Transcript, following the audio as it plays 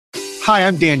Hi,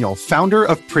 I'm Daniel, founder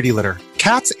of Pretty Litter.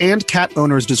 Cats and cat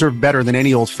owners deserve better than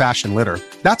any old-fashioned litter.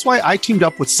 That's why I teamed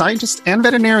up with scientists and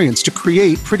veterinarians to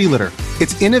create Pretty Litter.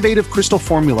 Its innovative crystal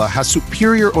formula has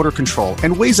superior odor control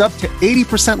and weighs up to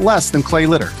 80% less than clay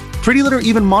litter. Pretty Litter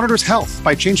even monitors health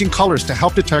by changing colors to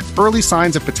help detect early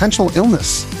signs of potential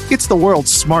illness. It's the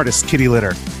world's smartest kitty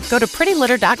litter. Go to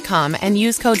prettylitter.com and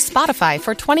use code SPOTIFY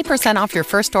for 20% off your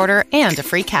first order and a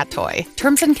free cat toy.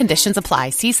 Terms and conditions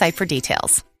apply. See site for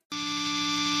details.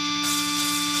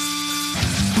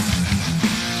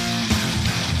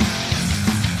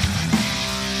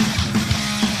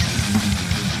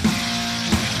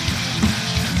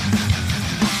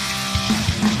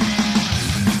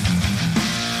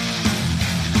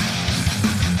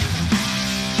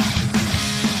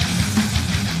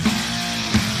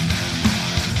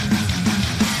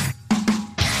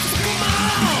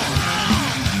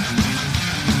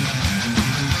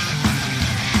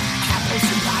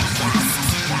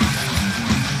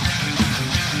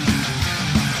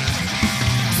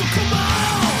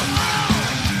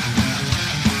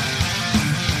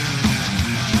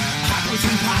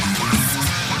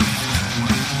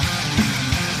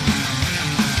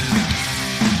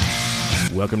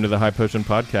 Welcome to the High Potion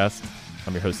Podcast.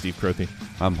 I'm your host, Steve Crothy.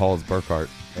 I'm Halls Burkhart.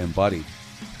 And, buddy,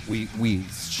 we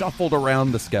shuffled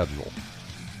around the schedule.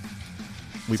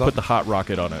 We put the hot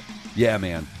rocket on it. Yeah,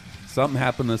 man. Something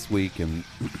happened this week, and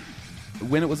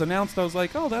when it was announced, I was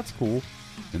like, oh, that's cool.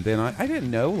 And then I didn't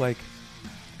know, like,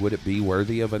 would it be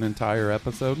worthy of an entire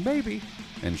episode? Maybe.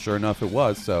 And sure enough, it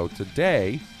was. So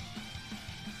today,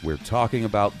 we're talking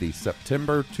about the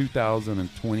September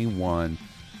 2021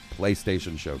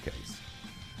 PlayStation Showcase.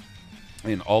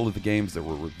 And all of the games that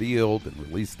were revealed and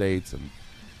release dates and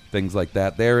things like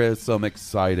that. There is some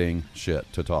exciting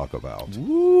shit to talk about.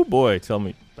 Ooh, boy, tell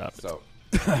me about it. So,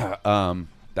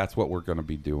 that's what we're going to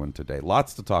be doing today.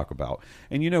 Lots to talk about.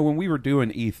 And, you know, when we were doing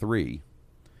E3,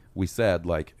 we said,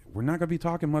 like, we're not going to be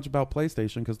talking much about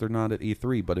PlayStation because they're not at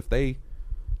E3. But if they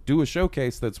do a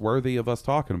showcase that's worthy of us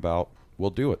talking about,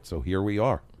 we'll do it. So here we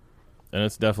are. And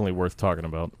it's definitely worth talking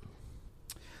about.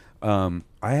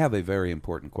 I have a very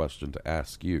important question to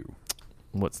ask you.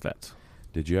 What's that?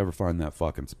 Did you ever find that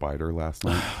fucking spider last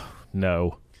night?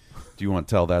 No. Do you want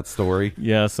to tell that story?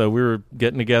 Yeah, so we were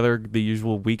getting together, the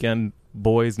usual weekend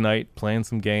boys' night, playing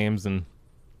some games, and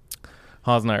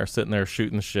Haas and I are sitting there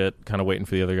shooting the shit, kind of waiting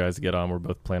for the other guys to get on. We're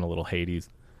both playing a little Hades.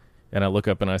 And I look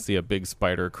up and I see a big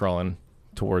spider crawling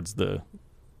towards the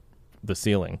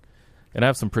ceiling. And I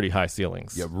have some pretty high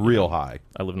ceilings. Yeah, real high.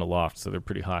 I live in a loft, so they're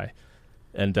pretty high.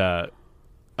 And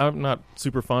I'm not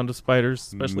super fond of spiders,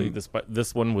 especially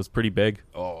this one was pretty big.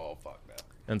 Oh, fuck that.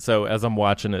 And so as I'm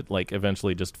watching it, like,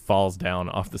 eventually just falls down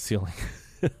off the ceiling.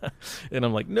 And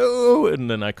I'm like, no!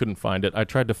 And then I couldn't find it. I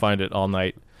tried to find it all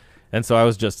night. And so I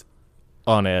was just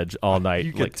on edge all night.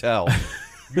 You could tell.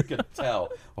 You could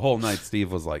tell. The whole night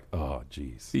Steve was like, oh,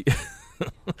 jeez.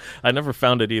 I never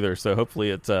found it either, so hopefully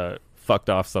it's fucked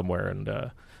off somewhere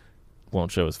and won't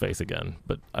show his face again.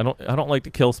 But I don't like to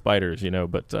kill spiders, you know,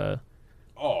 but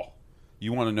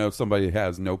you want to know somebody who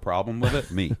has no problem with it?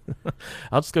 Me.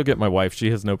 I'll just go get my wife. She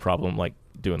has no problem like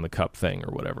doing the cup thing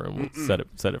or whatever, and we'll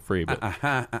set it free.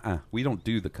 But We don't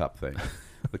do the cup thing.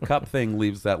 The cup thing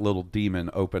leaves that little demon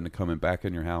open to coming back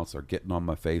in your house or getting on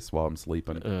my face while I'm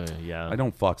sleeping. Yeah. I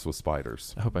don't fucks with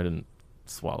spiders. I hope I didn't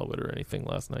swallow it or anything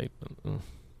last night.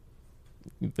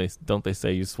 Don't they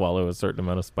say you swallow a certain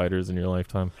amount of spiders in your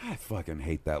lifetime? I fucking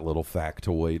hate that little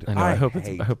factoid. I know. I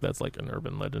hope that's like an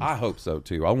urban legend. I hope so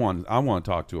too. I want to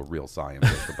talk to a real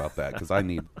scientist about that because I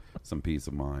need some peace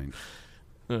of mind.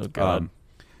 Oh God.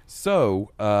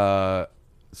 So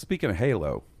speaking of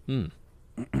Halo, I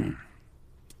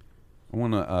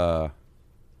want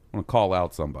to call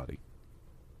out somebody.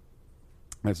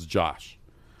 That's Josh,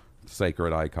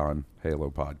 Sacred Icon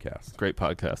Halo podcast. Great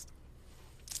podcast.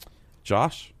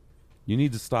 Josh, you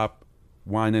need to stop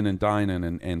whining and dining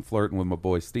and flirting with my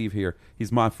boy Steve here.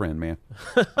 He's my friend, man.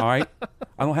 All right?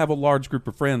 I don't have a large group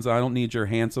of friends. I don't need your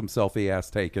handsome selfie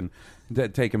ass taking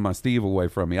my Steve away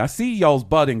from me. I see y'all's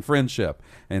budding friendship,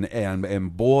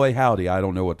 and boy, howdy, I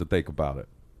don't know what to think about it.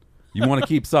 You want to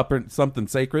keep something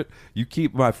sacred? You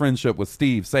keep my friendship with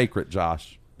Steve sacred,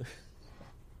 Josh.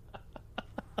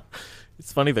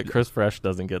 It's funny that Chris Fresh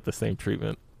doesn't get the same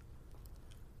treatment.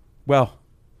 Well,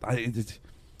 I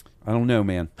don't know,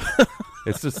 man.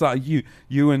 It's just like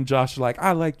you and Josh are like,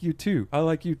 I like you too. I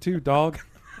like you too, dog.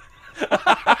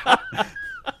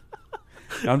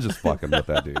 I'm just fucking with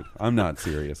that dude. I'm not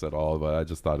serious at all, but I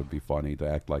just thought it'd be funny to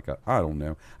act like I don't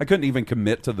know. I couldn't even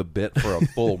commit to the bit for a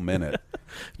full minute.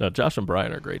 No, Josh and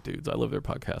Brian are great dudes. I love their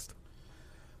podcast.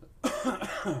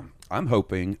 I'm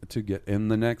hoping to get in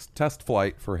the next test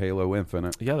flight for Halo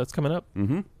Infinite. Yeah, that's coming up.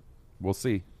 We'll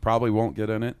see. Probably won't get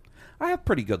in it. I have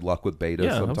pretty good luck with beta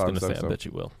Yeah, sometimes. I was going to say, so. I bet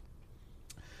you will.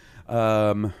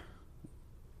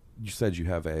 You said you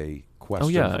have a question. Oh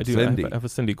yeah, from I do. Cindy. I have a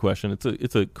Cindy question.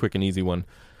 It's a quick and easy one.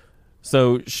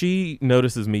 So she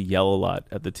notices me yell a lot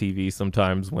at the TV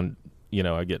sometimes when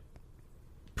I get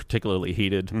particularly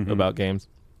heated about games.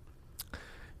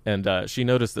 And she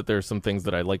noticed that there's some things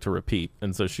that I like to repeat,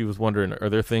 and so she was wondering: are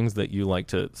there things that you like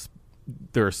to?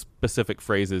 There are specific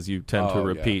phrases you tend to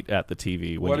repeat at the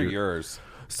TV. What are yours?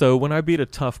 So when I beat a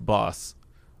tough boss,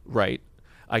 right,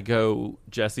 I go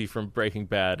Jesse from Breaking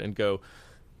Bad and go,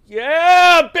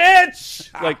 "Yeah,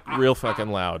 bitch!" like real fucking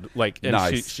loud. Like, and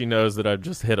nice. she knows that I've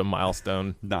just hit a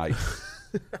milestone. Nice.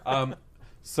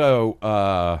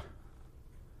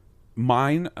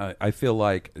 Mine, I feel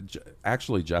like,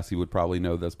 actually Jesse would probably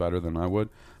know this better than I would.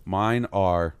 Mine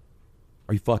are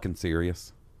you fucking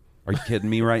serious? Are you kidding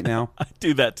me right now? I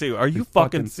do that too. Are you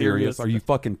fucking serious? Are you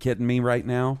fucking kidding me right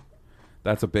now?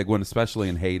 That's a big one, especially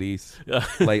in Hades.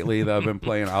 Lately that I've been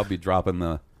playing, I'll be dropping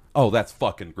the, oh, that's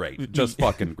fucking great. Just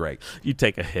fucking great. You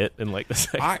take a hit in like the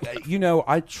second.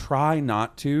 I try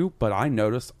not to, but I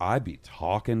notice I be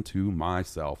talking to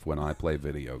myself when I play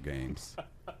video games.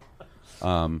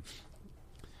 I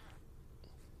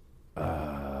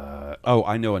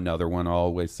know another one I'll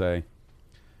always say.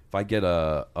 If I get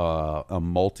a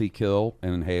multi-kill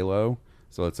in Halo,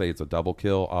 so let's say it's a double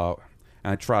kill,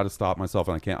 and I try to stop myself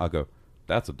and I can't, I'll go,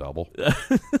 that's a double.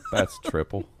 That's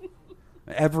triple.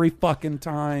 Every fucking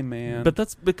time, man. But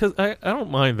that's because I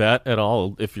don't mind that at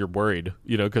all if you're worried,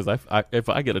 because if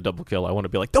I get a double kill, I want to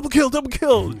be like, double kill.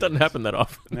 It doesn't happen that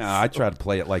often. Nah, I try to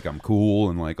play it like I'm cool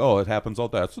and like, oh, it happens all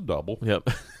that's a double. Yep.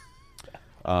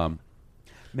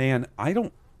 Man, I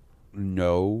don't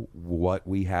know what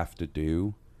we have to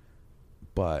do,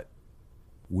 but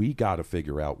we got to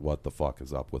figure out what the fuck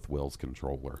is up with Will's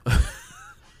controller.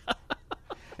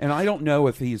 And I don't know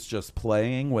if he's just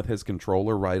playing with his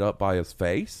controller right up by his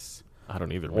face. I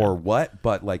don't either. Or what,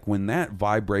 but like when that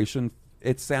vibration,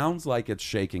 it sounds like it's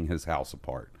shaking his house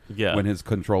apart. Yeah. When his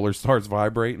controller starts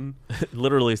vibrating. It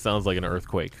literally sounds like an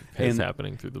earthquake is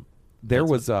happening through the... There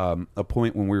was a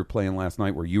point when we were playing last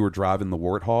night where you were driving the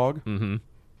Warthog,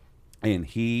 and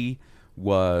he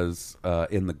was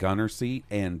in the gunner seat,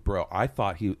 and bro, I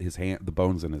thought the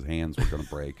bones in his hands were going to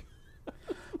break.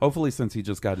 Hopefully, since he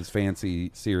just got his fancy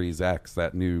Series X,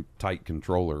 that new tight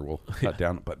controller will cut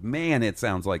down. But man, it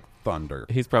sounds like thunder.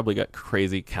 He's probably got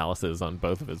crazy calluses on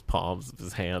both of his palms of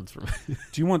his hands.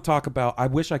 Do you want to talk about? I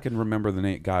wish I could remember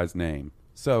the guy's name.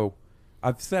 So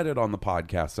I've said it on the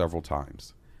podcast several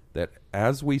times that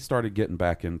as we started getting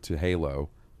back into Halo,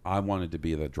 I wanted to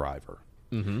be the driver.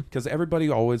 Because everybody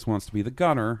always wants to be the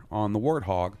gunner on the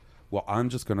Warthog. Well, I'm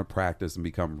just going to practice and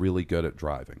become really good at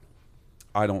driving.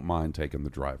 I don't mind taking the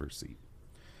driver's seat.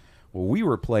 Well, we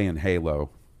were playing Halo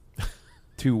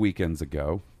 2 weekends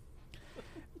ago,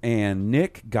 and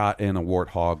Nick got in a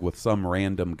Warthog with some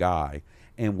random guy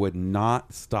and would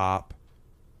not stop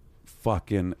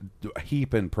fucking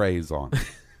heaping praise on him.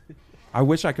 I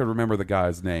wish I could remember the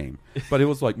guy's name, but it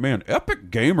was like, man,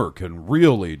 Epic Gamer can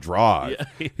really drive.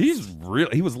 Yeah,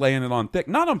 he was laying it on thick,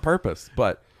 not on purpose,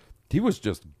 but he was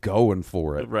just going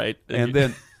for it. Right. And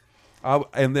then I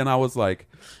was like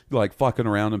fucking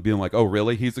around and being like, oh,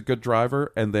 really? He's a good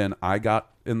driver. And then I got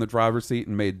in the driver's seat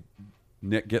and made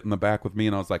Nick get in the back with me.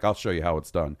 And I was like, I'll show you how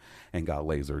it's done. And got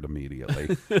lasered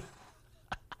immediately.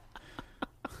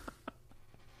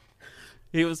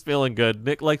 He was feeling good.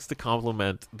 Nick likes to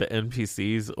compliment the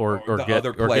NPCs or the get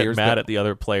other players mad at the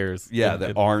other players. Yeah,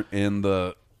 that aren't in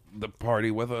the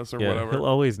party with us or whatever. He'll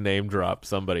always name drop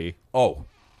somebody. Oh,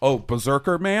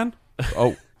 Berserker Man?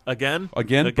 Oh. Again?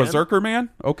 Berserker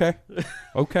Man? Okay.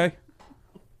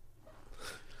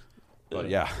 But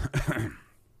yeah.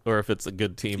 Or if it's a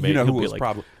good teammate, You know he'll who be was like,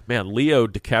 probably... man, Leo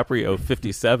DiCaprio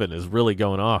 57 is really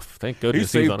going off. Thank He goodness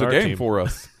he's saved on the our game team. for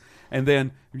us. And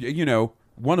then,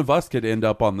 one of us could end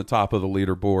up on the top of the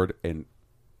leaderboard and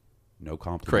no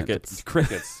compliment.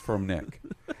 Crickets from Nick.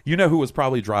 You know who was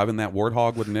probably driving that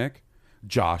Warthog with Nick?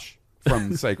 Josh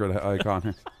from Sacred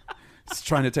Icon. He's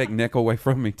trying to take Nick away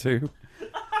from me, too.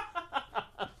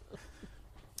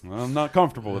 I'm not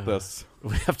comfortable with this.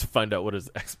 We have to find out what his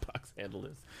Xbox handle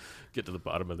is. Get to the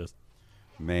bottom of this.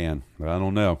 Man, I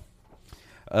don't know.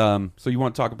 So you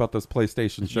want to talk about this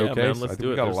PlayStation Showcase? Yeah, man, let's I think do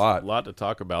we it. got There's a lot to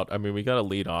talk about. I mean, we got to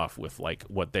lead off with like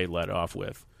what they led off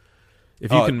with.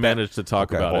 If you can manage to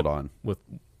talk about hold it on. with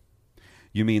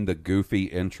You mean the goofy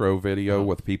intro video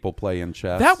with people playing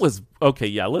chess? That was okay.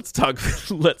 Yeah, let's talk.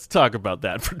 Let's talk about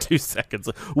that for 2 seconds.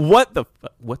 What the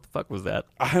fuck was that?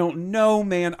 I don't know,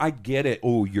 man. I get it.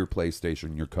 Oh, you're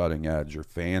PlayStation. You're cutting edge. You're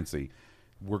fancy.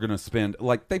 We're gonna spend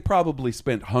they probably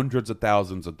spent hundreds of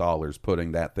thousands of dollars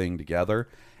putting that thing together,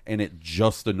 and it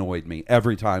just annoyed me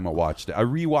every time I watched it. I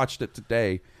rewatched it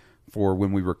today for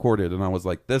when we recorded, and I was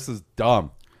like, "This is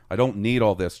dumb. I don't need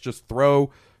all this. Just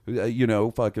throw."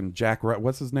 Fucking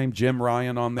what's his name? Jim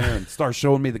Ryan on there and start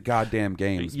showing me the goddamn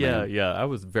games. Yeah, man. yeah. I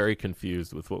was very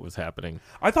confused with what was happening.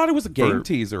 I thought it was a game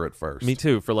teaser at first. Me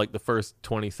too, for like the first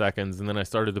 20 seconds. And then I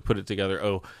started to put it together.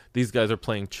 Oh, these guys are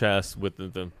playing chess with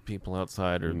the people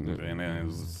outside. And it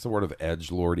was sort of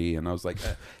edgelordy. And I was like,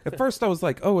 at first I was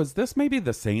like, oh, is this maybe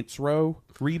the Saints Row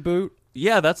reboot?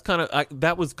 Yeah,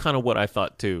 that was kind of what I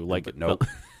thought too. Like, but nope.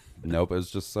 Nope, it was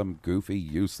just some goofy,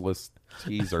 useless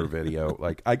teaser video.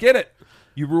 Like, I get it.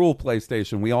 You rule,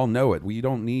 PlayStation. We all know it. We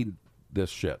don't need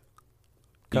this shit.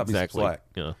 Cut me some slack.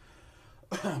 Yeah.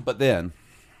 But then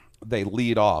they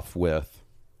lead off with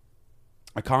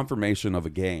a confirmation of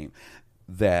a game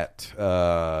that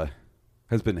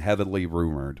has been heavily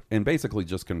rumored and basically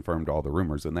just confirmed all the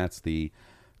rumors, and that's the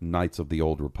Knights of the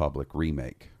Old Republic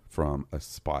remake from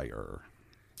Aspyr.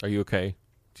 Are you okay?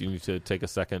 Do you need to take a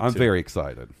second? I'm very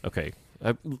excited. Okay.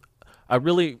 I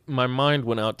really, my mind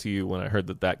went out to you when I heard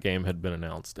that game had been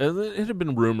announced. It had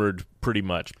been rumored pretty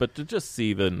much, but to just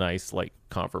see the nice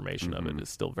confirmation of it is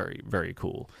still very, very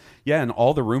cool. Yeah, and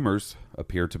all the rumors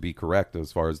appear to be correct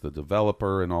as far as the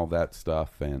developer and all that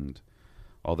stuff and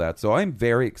all that. So I'm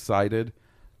very excited.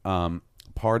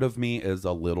 Part of me is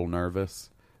a little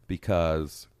nervous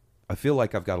because I feel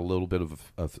like I've got a little bit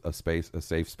of a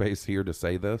safe space here to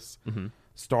say this. Mm-hmm.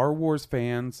 Star Wars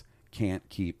fans can't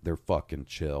keep their fucking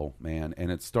chill, man.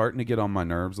 And it's starting to get on my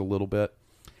nerves a little bit.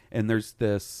 And there's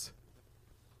this...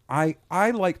 I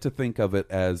like to think of it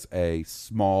as a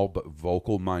small but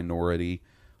vocal minority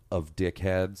of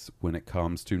dickheads when it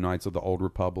comes to Knights of the Old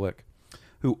Republic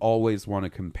who always want to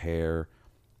compare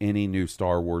any new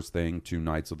Star Wars thing to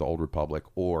Knights of the Old Republic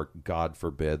or, God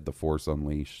forbid, The Force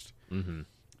Unleashed.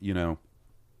 Mm-hmm.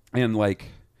 And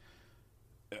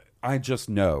I just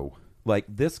know...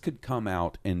 this could come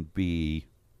out and be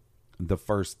the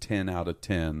first 10 out of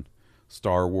 10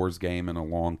 Star Wars game in a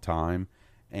long time,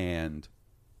 and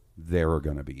there are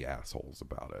going to be assholes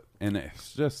about it. And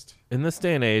it's just... In this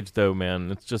day and age, though, man,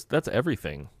 it's just, that's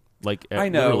everything. I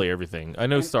know. Literally everything. I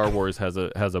know Star Wars has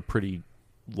a pretty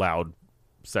loud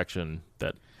section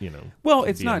that, Well,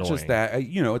 it's not annoying. Just that.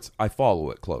 I follow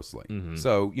it closely. Mm-hmm.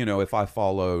 So, if I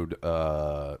followed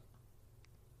the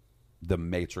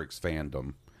Matrix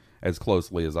fandom as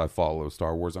closely as I follow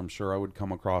Star Wars, I'm sure I would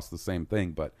come across the same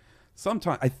thing. But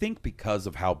sometimes, I think because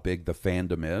of how big the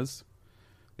fandom is,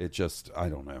 it just, I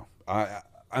don't know.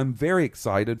 I'm very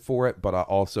excited for it, but I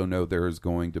also know there's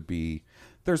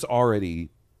already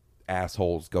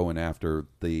assholes going after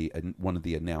one of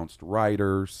the announced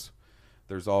writers.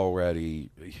 There's already,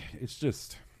 it's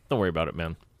just... Don't worry about it,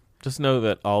 man. Just know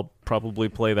that I'll probably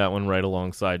play that one right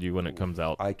alongside you when it comes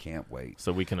out. I can't wait.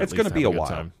 So we can at least have a good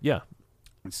time. Yeah.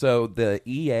 So the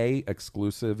EA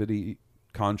exclusivity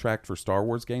contract for Star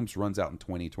Wars games runs out in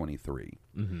 2023.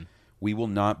 Mm-hmm. We will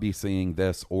not be seeing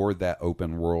this or that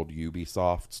open world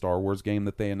Ubisoft Star Wars game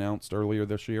that they announced earlier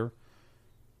this year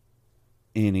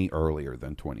any earlier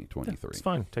than 2023. Yeah, it's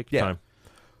fine. Take your time.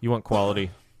 You want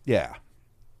quality. Yeah.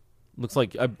 Looks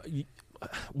like...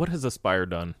 what has Aspyr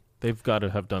done? They've got to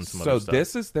have done some other stuff. So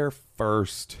this is their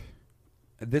first...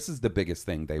 This is the biggest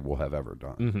thing they will have ever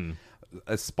done. Mm-hmm.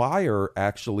 Aspyr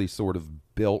actually sort of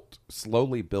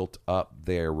slowly built up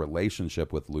their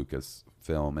relationship with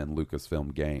Lucasfilm and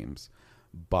Lucasfilm Games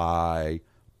by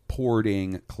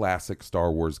porting classic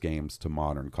Star Wars games to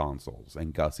modern consoles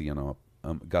and gussying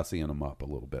them up a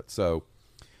little bit. So,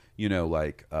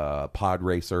 Pod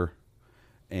Racer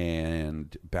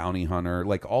and Bounty Hunter,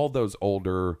 all those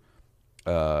older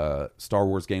Star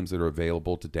Wars games that are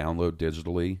available to download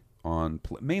digitally on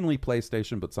mainly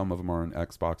PlayStation, but some of them are on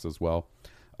Xbox as well.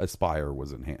 Aspyr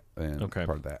was in part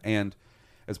of that. And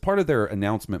as part of their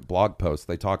announcement blog post,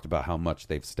 they talked about how much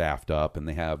they've staffed up, and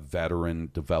they have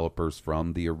veteran developers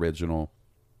from the original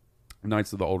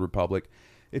Knights of the Old Republic.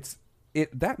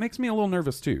 That makes me a little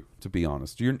nervous too, to be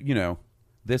honest.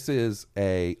 This is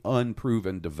a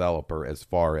unproven developer as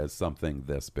far as something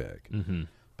this big. Mm-hmm.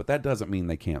 But that doesn't mean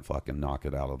they can't fucking knock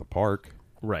it out of the park.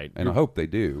 Right. And I hope they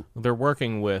do. They're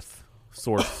working with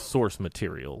source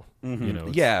material.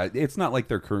 Mm-hmm. It's not like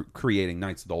they're creating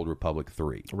Knights of the Old Republic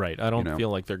 3. Right. I don't feel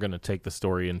like they're going to take the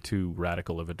story in too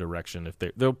radical of a direction.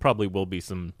 There probably will be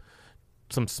some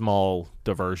some small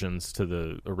diversions to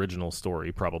the original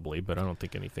story, probably, but I don't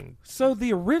think anything. So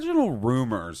the original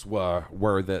rumors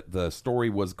were that the story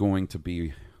was going to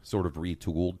be sort of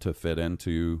retooled to fit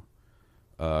into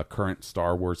current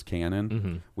Star Wars canon.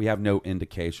 Mm-hmm. We have no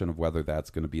indication of whether that's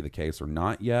going to be the case or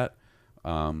not yet.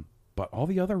 But all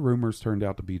the other rumors turned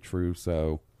out to be true,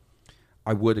 so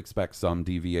I would expect some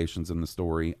deviations in the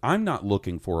story. I'm not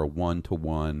looking for a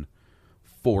 1-to-1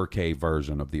 4K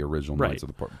version of the original Knights of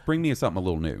the Port. Bring me something a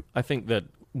little new. I think that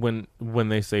when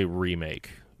they say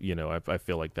remake, I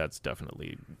feel like that's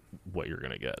definitely what you're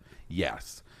going to get.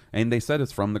 Yes. And they said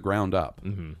it's from the ground up.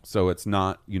 Mm-hmm. So it's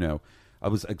not, I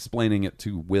was explaining it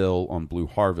to Will on Blue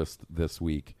Harvest this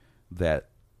week that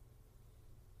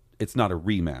it's not a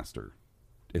remaster.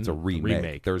 It's a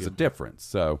remake. There's a difference.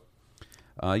 So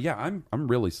I'm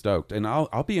really stoked, and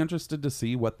I'll be interested to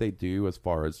see what they do as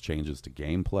far as changes to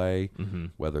gameplay,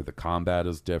 whether the combat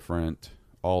is different,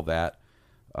 all that.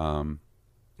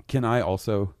 Can I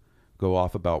also go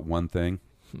off about one thing?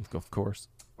 Of course.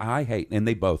 I hate, and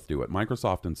they both do it.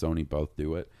 Microsoft and Sony both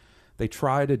do it. They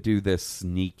try to do this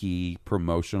sneaky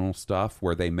promotional stuff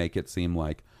where they make it seem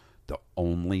like the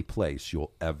only place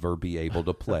you'll ever be able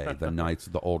to play the Knights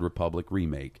of the Old Republic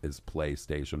remake is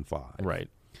PlayStation 5. Right.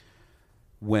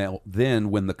 Well, then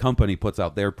when the company puts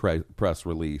out their press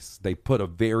release, they put a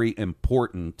very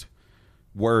important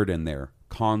word in there,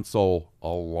 console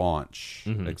launch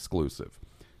exclusive.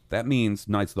 That means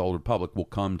Knights of the Old Republic will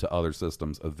come to other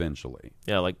systems eventually.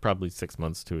 Yeah, like probably 6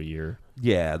 months to a year.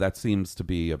 Yeah, that seems to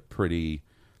be a pretty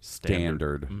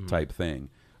standard type thing.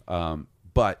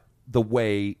 But the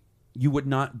way you would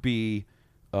not be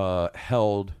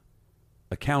held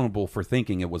accountable for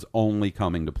thinking it was only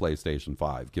coming to PlayStation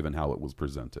 5, given how it was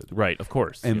presented. Right, of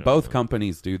course. And both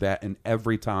companies do that, and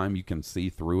every time you can see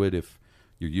through it if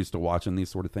you're used to watching these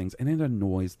sort of things, and it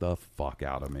annoys the fuck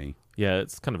out of me. Yeah,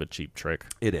 it's kind of a cheap trick.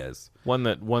 It is. One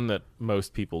that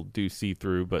most people do see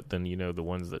through, but then the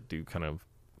ones that do kind of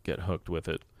get hooked with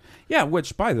it. Yeah,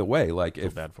 which, by the way, like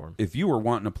if you were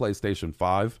wanting a PlayStation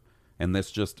 5 and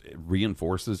this just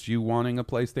reinforces you wanting a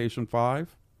PlayStation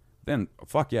 5, then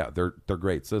fuck yeah, they're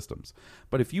great systems.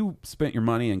 But if you spent your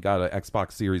money and got an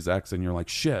Xbox Series X and you're like,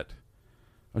 shit,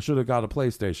 I should have got a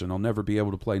PlayStation, I'll never be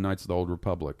able to play Knights of the Old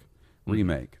Republic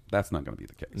remake, that's not going to be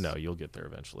the case. No, you'll get there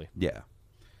eventually. Yeah.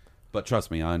 But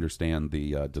trust me, I understand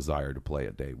the desire to play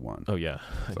it day one. Oh yeah,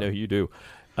 so. I know you do.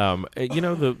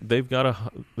 They've got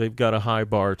a high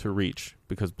bar to reach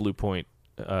because Blue Point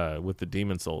with the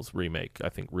Demon Souls remake, I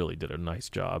think, really did a nice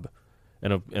job,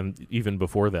 and even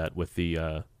before that with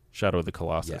the Shadow of the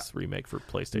Colossus remake for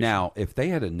PlayStation. Now, if they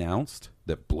had announced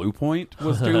that Blue Point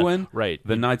was doing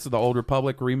the Knights of the Old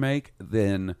Republic remake,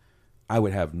 then I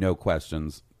would have no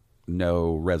questions,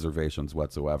 no reservations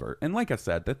whatsoever. And like I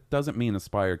said, that doesn't mean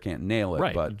Aspyr can't nail it.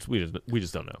 Right. But we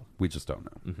just don't know. We just don't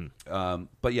know.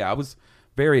 But yeah, I was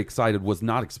very excited. Was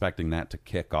not expecting that to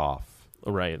kick off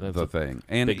the thing.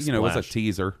 And, it was a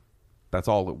teaser. That's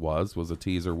all it was a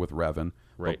teaser with Revan.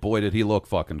 Right. But boy, did he look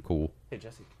fucking cool. Hey,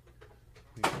 Jesse.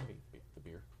 Will you bring me the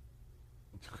beer?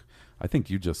 I think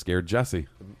you just scared Jesse.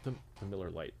 The Miller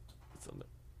Lite.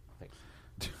 Thanks.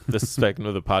 This segment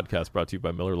of the podcast brought to you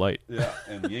by Miller Lite. Yeah,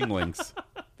 and Yinglings.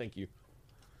 Thank you.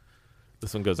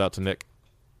 This one goes out to Nick.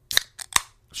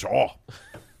 Sure.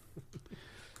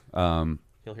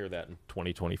 He'll hear that in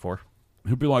 2024.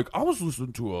 He'll be like, I was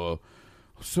listening to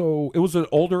so it was an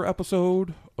older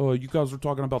episode. You guys were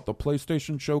talking about the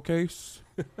PlayStation Showcase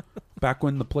back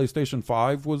when the PlayStation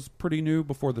 5 was pretty new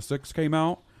before the 6 came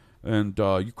out. And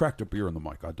you cracked a beer in the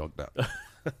mic. I dug that.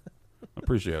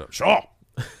 Appreciate it. Sure.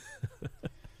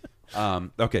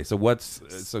 Okay, so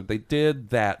they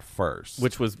did that first,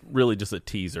 which was really just a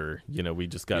teaser. We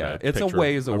just got a it's picture a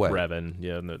ways of away. Revan,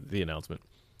 and the announcement.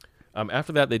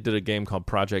 After that, they did a game called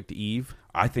Project Eve.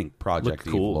 I think Project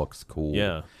Eve looks cool.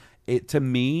 Yeah, to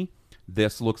me,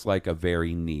 this looks like a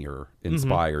very Nier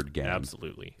inspired game.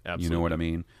 Absolutely. You know what I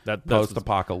mean? That's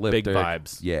post-apocalyptic, big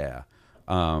vibes. Yeah.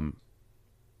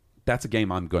 That's a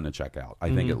game I'm going to check out.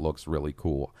 I think it looks really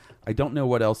cool. I don't know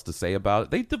what else to say about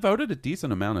it. They devoted a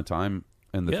decent amount of time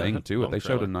in the thing to it. They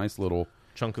showed a nice little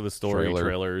chunk of the story,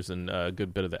 trailers, and a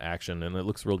good bit of the action, and it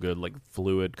looks real good, like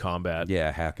fluid combat. Yeah,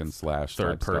 hack and slash,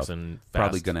 third person.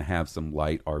 Probably going to have some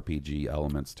light RPG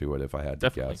elements to it, if I had to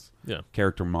guess. Yeah,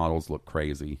 character models look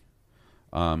crazy,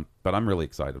 but I'm really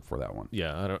excited for that one.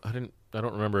 Yeah, I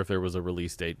don't remember if there was a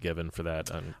release date given for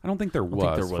that. I don't think there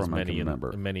was.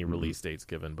 Many release dates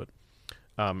given, but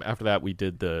after that we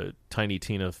did the Tiny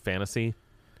Tina Fantasy,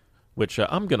 which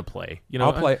I'm gonna play.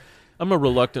 I'll play. I'm a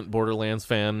reluctant Borderlands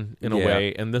fan in a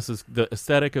way, and this is the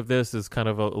aesthetic of this is kind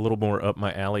of a little more up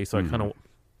my alley. So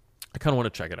I kind of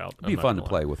want to check it out. It'd be fun to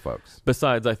play with folks.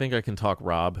 Besides, I think I can talk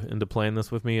Rob into playing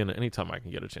this with me, and anytime I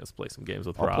can get a chance to play some games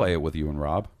with Rob. I'll play it with you and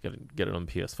Rob. Get it on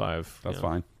PS5. That's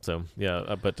fine. So,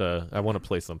 yeah, but I want to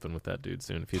play something with that dude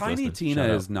soon. If he's Tiny listening.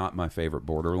 Tina is not my favorite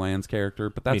Borderlands character,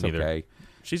 but that's okay.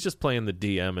 She's just playing the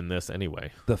DM in this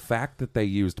anyway. The fact that they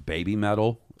used Baby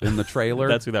Metal in the trailer.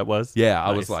 That's who that was? Yeah, nice.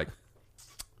 I was like,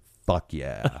 fuck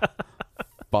yeah.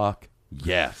 Fuck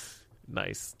yes.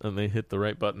 Nice. And they hit the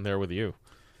right button there with you.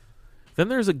 Then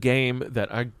there's a game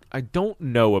that I don't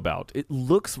know about. It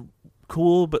looks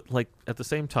cool, but like at the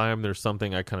same time, there's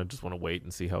something I kind of just want to wait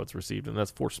and see how it's received, and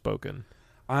that's Forspoken.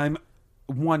 I'm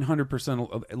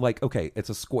 100% like, okay, it's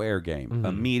a Square game. Mm-hmm.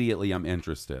 Immediately I'm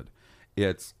interested.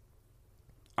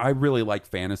 I really like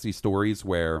fantasy stories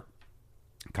where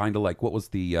kind of like, what was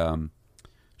the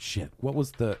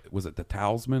was it The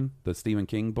Talisman, the Stephen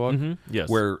King book? Mm-hmm. Yes.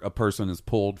 Where a person is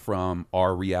pulled from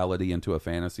our reality into a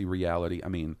fantasy reality. I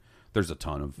mean, there's a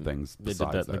ton of things besides They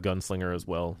did that in The Gunslinger as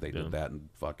well. They did that in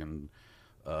fucking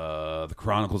The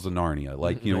Chronicles of Narnia.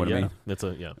 Like, you know what I mean?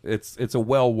 It's a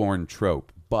well-worn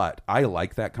trope, but I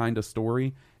like that kind of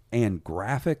story, and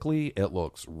graphically it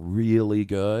looks really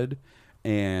good,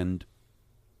 and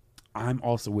I'm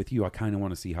also with you. I kind of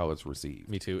want to see how it's received.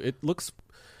 Me too. It looks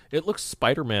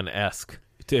Spider-Man-esque,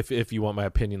 if you want my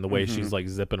opinion, the way she's like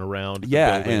zipping around.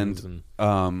 Yeah, and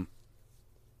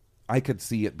I could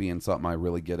see it being something I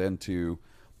really get into,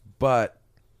 but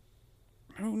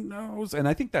who knows? And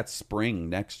I think that's spring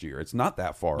next year. It's not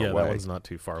that far away. Yeah, that one's not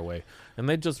too far away. And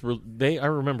they just I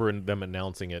remember them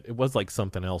announcing it. It was like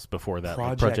something else before that,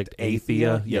 Project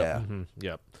Athia. Yeah. Mm-hmm.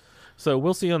 Yep. So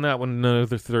we'll see on that one.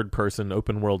 Another third-person,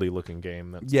 open-worldy looking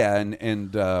game.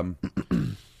 And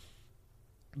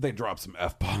they dropped some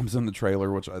F-bombs in the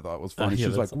trailer, which I thought was funny.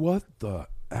 She's like, "What the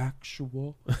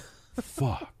actual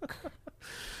fuck?"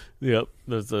 Yep,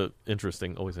 that's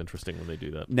always interesting when they do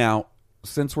that. Now,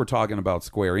 since we're talking about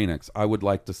Square Enix, I would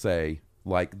like to say,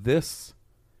 like, this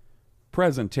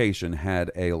presentation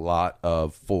had a lot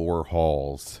of Four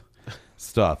Halls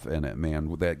stuff in it,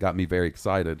 man. That got me very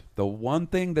excited. The one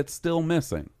thing that's still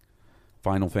missing,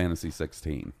 Final Fantasy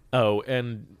 16. Oh,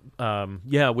 and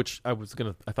which I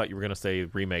thought you were gonna say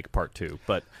remake part 2,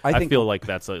 but I feel like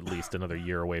that's at least another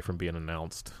year away from being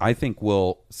announced. I think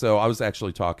so I was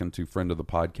actually talking to friend of the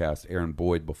podcast, Aaron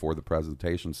Boyd, before the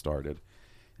presentation started,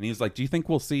 and he was like, "Do you think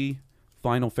we'll see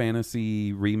Final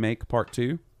Fantasy remake part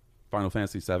 2? Final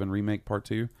Fantasy 7 remake part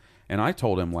 2?" And I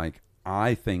told him, like,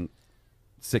 I think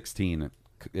 16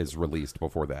 is released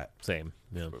before that. Same,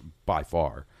 yeah, by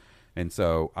far. And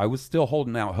so I was still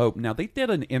holding out hope. Now, they did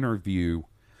an interview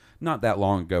not that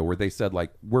long ago where they said,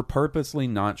 like, we're purposely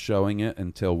not showing it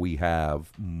until we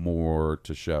have more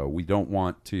to show. We don't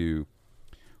want to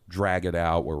drag it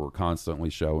out where we're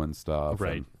constantly showing stuff.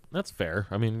 Right. That's fair.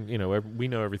 I mean, we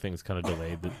know everything's kind of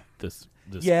delayed this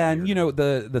yeah, year. And,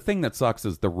 the thing that sucks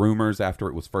is the rumors after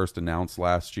it was first announced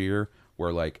last year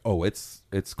were like, oh, it's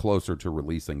closer to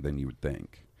releasing than you would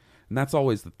think. And that's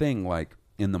always the thing, like,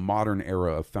 in the modern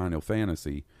era of Final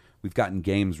Fantasy, we've gotten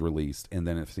games released, and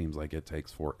then it seems like it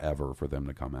takes forever for them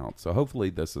to come out. So hopefully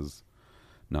this is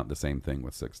not the same thing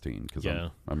with 16, because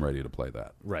I'm ready to play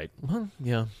that. Right. Well,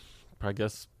 yeah. I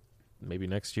guess maybe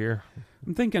next year.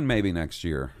 I'm thinking maybe next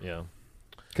year. Yeah.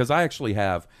 Because I actually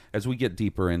have, as we get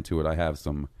deeper into it, I have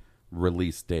some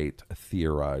release date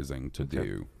theorizing to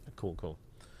do. Cool.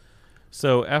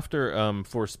 So after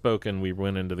Forspoken, we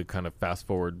went into the kind of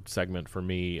fast-forward segment for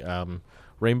me.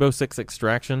 Rainbow Six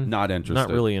Extraction. Not interested.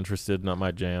 Not really interested. Not my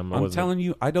jam. I'm telling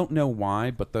you, I don't know why,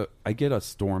 but I get a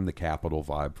Storm the Capitol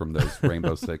vibe from those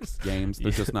Rainbow Six games.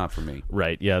 They're just not for me.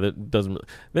 Right. Yeah, that doesn't...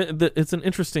 It's an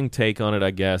interesting take on it, I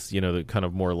guess. The kind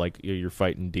of more like you're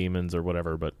fighting demons or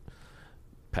whatever, but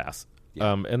pass.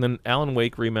 Yeah. And then Alan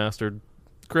Wake Remastered.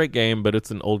 Great game, but it's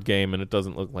an old game, and it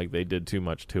doesn't look like they did too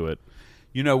much to it.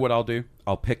 You know what I'll do?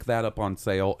 I'll pick that up on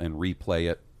sale and replay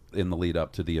it in the lead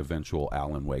up to the eventual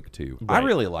Alan Wake 2. Right. I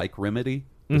really like Remedy,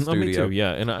 the studio. Me too,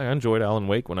 yeah. And I enjoyed Alan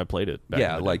Wake when I played it.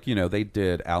 Yeah, like, they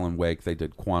did Alan Wake, they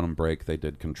did Quantum Break, they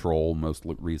did Control most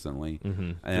recently.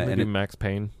 Mm-hmm. And they did Max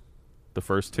Payne, the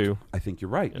first two. I think you're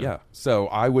right, yeah. So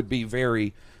I would be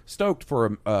very stoked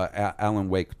for Alan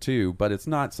Wake 2, but it's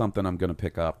not something I'm going to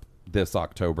pick up this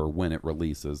October when it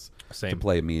releases to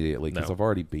play immediately, because I've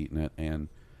already beaten it, and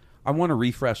I want to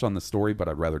refresh on the story, but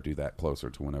I'd rather do that closer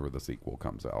to whenever the sequel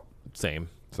comes out. Same.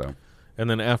 So, and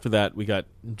then after that, we got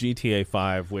GTA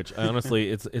 5, which honestly,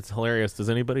 it's hilarious. Does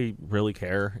anybody really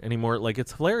care anymore? Like,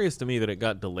 it's hilarious to me that it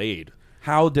got delayed.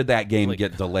 How did that game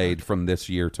get delayed from this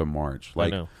year to March?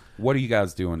 Like, I know. What are you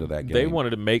guys doing to that game? They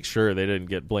wanted to make sure they didn't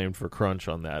get blamed for crunch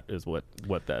on that, is what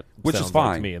that Which sounds is fine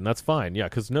like to me, and that's fine. Yeah,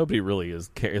 because nobody really is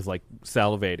like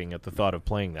salivating at the thought of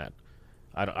playing that.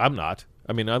 I'm not.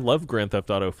 I mean, I love Grand Theft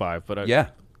Auto 5, but I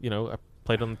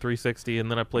played on the 360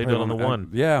 and then I played it on the One.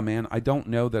 Yeah, man. I don't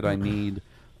know that I need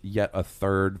yet a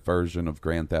third version of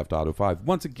Grand Theft Auto 5.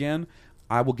 Once again,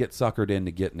 I will get suckered into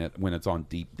getting it when it's on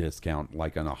deep discount,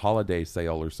 like on a holiday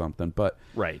sale or something. But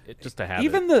just to have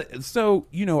even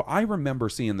I remember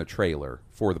seeing the trailer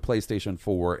for the PlayStation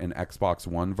 4 and Xbox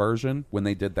One version when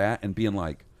they did that and being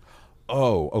like,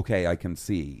 "Oh, okay, I can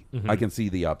see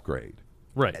the upgrade."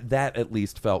 Right. That at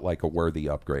least felt like a worthy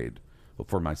upgrade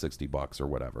for my $60 or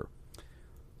whatever.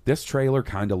 This trailer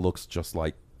kind of looks just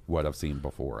like what I've seen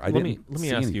before. Let me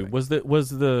ask you: was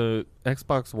the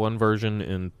Xbox One version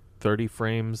in 30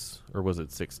 frames or was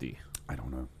it 60? I don't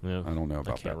know. Yeah, I don't know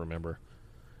about that. I can't remember.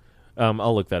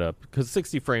 I'll look that up because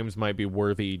 60 frames might be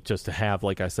worthy just to have,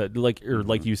 like I said, like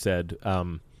you said,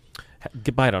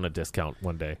 buy it on a discount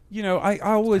one day. You know, I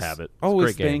always have it.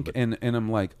 Always game, think, and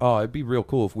I'm like, oh, it'd be real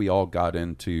cool if we all got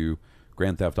into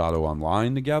Grand Theft Auto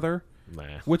Online together.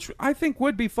 Nah. Which I think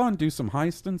would be fun, do some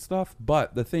heist and stuff.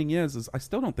 But the thing is I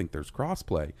still don't think there's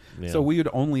crossplay. Yeah. So we would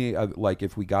only, like,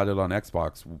 if we got it on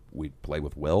Xbox, we'd play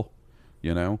with Will,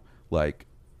 you know? Like,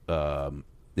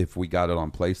 if we got it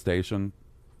on PlayStation,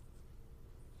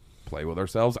 play with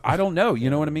ourselves. I don't know. You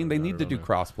know what I mean? They need to do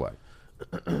crossplay.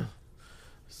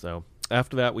 So,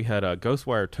 after that, we had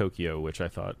Ghostwire Tokyo, which I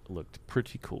thought looked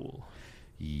pretty cool.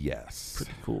 Yes.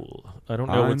 Pretty cool. I don't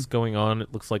know what's going on.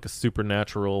 It looks like a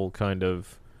supernatural kind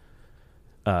of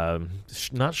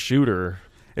not shooter.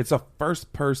 It's a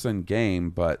first-person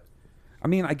game, but I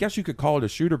mean, I guess you could call it a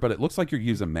shooter, but it looks like you're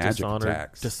using magic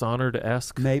attacks.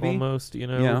 Dishonored-esque, maybe almost. You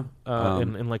know, yeah.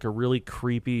 In like a really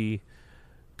creepy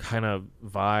kind of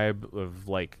vibe of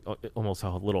like almost a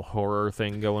little horror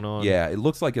thing going on. Yeah, it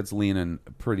looks like it's leaning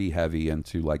pretty heavy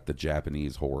into like the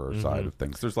Japanese horror side of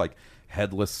things. There's like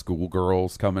headless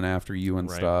schoolgirls coming after you and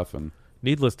stuff. And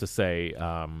needless to say,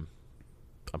 I'm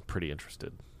pretty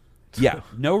interested. Yeah,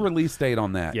 no release date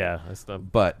on that. Yeah,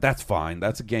 but that's fine.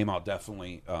 That's a game I'll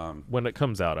definitely. When it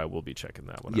comes out, I will be checking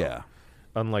that one out. Yeah.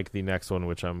 Unlike the next one,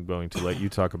 which I'm going to let you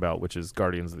talk about, which is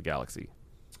Guardians of the Galaxy.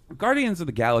 Guardians of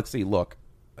the Galaxy. Look,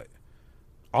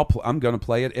 I'm going to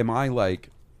play it. Am I like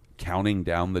counting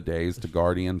down the days to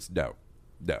Guardians? No.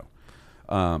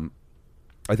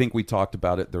 I think we talked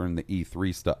about it during the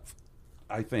E3 stuff.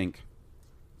 I think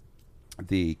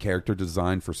the character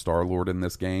design for Star-Lord in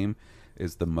this game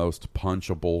is the most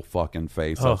punchable fucking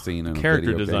face I've seen in a video game.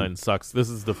 Character design sucks. This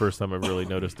is the first time I've really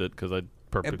noticed it because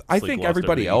I think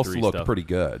everybody else looked pretty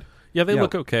good. Yeah, they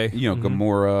look okay. You know,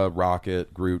 Gamora,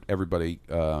 Rocket, Groot, everybody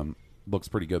looks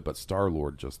pretty good, but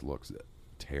Star-Lord just looks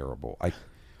terrible.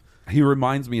 He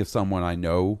reminds me of someone I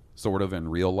know sort of in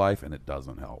real life, and it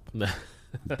doesn't help.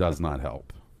 It does not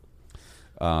help.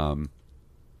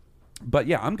 But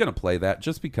yeah, I'm going to play that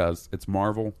just because it's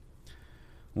Marvel.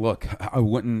 Look, I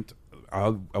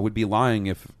would be lying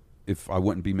if I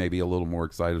wouldn't be maybe a little more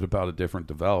excited about a different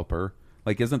developer.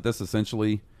 Like, isn't this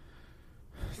essentially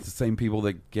the same people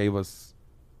that gave us...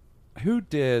 Who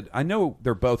did... I know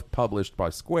they're both published by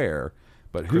Square,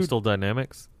 but Crystal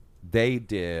Dynamics? They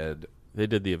did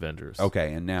the Avengers.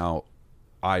 Okay, and now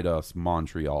Eidos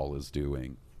Montreal is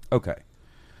doing... Okay.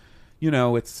 You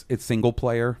know, it's single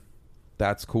player.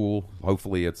 That's cool.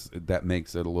 Hopefully that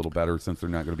makes it a little better since they're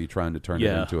not going to be trying to turn it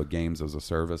into a games as a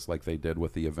service like they did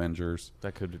with the Avengers.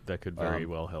 That could very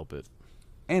well help it.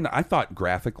 And I thought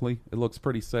graphically it looks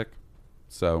pretty sick.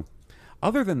 So,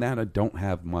 other than that, I don't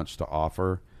have much to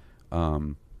offer.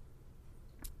 In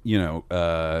the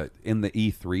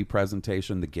E3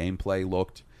 presentation, the gameplay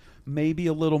looked maybe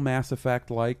a little Mass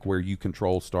Effect-like, where you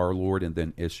control Star-Lord and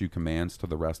then issue commands to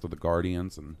the rest of the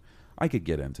Guardians, and I could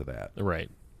get into that.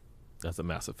 Right. As a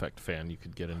Mass Effect fan, you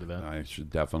could get into that. I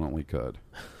definitely could.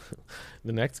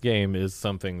 The next game is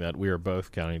something that we are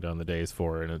both counting down the days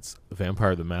for, and it's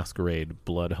Vampire the Masquerade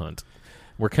Blood Hunt.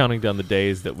 We're counting down the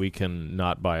days that we can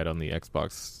not buy it on the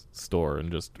Xbox store or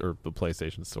the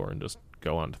PlayStation store and just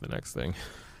go on to the next thing.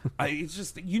 It's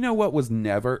just, you know what was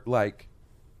never, like,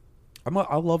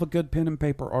 I love a good pen and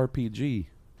paper RPG.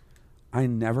 I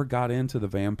never got into the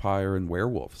vampire and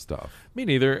werewolf stuff. Me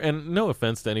neither, and no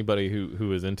offense to anybody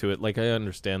who is into it. Like, I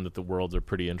understand that the worlds are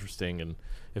pretty interesting, and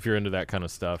if you're into that kind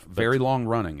of stuff... Very long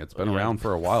running. It's been around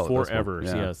for a while. Forever,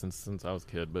 since I was a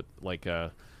kid. But, like,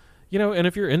 and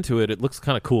if you're into it, it looks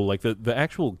kind of cool. Like, the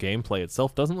actual gameplay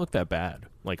itself doesn't look that bad.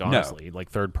 Like, honestly. No. Like,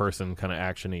 third-person kind of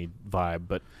action-y vibe,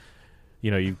 but... You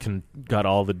know, got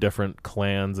all the different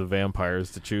clans of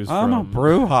vampires to choose from. I'm a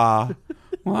Bruja.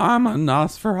 Well, I'm a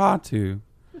Nosferatu.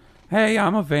 Hey,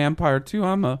 I'm a vampire too.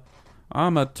 I'm a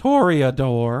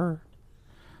Toreador.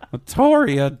 A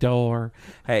Toreador.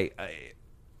 Hey,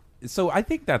 so I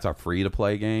think that's a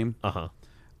free-to-play game. Uh-huh.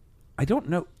 I don't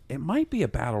know. It might be a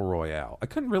battle royale. I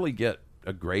couldn't really get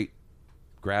a great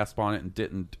grasp on it and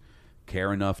didn't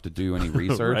care enough to do any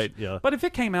research. Right, yeah. But if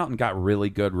it came out and got really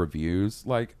good reviews,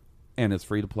 and it's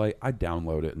free to play, I'd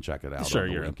download it and check it out Sure, on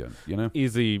the you're weekend. You know?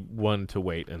 Easy one to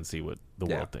wait and see what the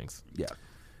Yeah. world thinks. Yeah.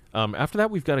 After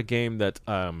that, we've got a game that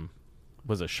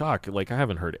was a shock. Like, I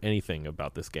haven't heard anything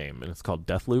about this game, and it's called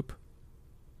Deathloop.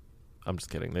 I'm just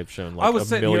kidding. They've shown I like was a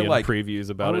sitting here million like- previews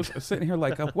about I it. was sitting here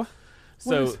like, what?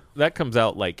 So is- that comes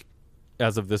out like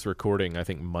as of this recording, I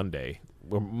think Monday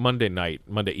night,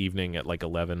 Monday evening at like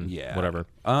 11, Yeah. whatever.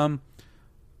 I'm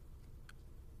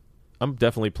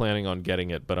definitely planning on getting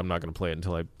it, but I'm not going to play it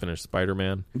until I finish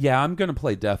Spider-Man. Yeah, I'm going to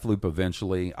play Deathloop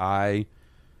eventually. I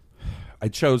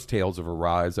chose Tales of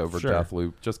Arise over Sure.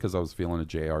 Deathloop just because I was feeling a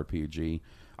JRPG.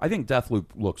 I think Deathloop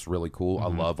looks really cool. I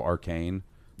love Arcane.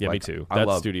 Yeah, Like, me too. I That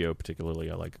love studio particularly,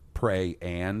 I like. Prey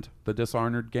and the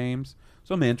Dishonored games.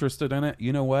 So I'm interested in it.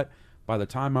 You know what? By the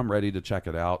time I'm ready to check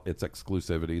it out, its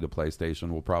exclusivity to PlayStation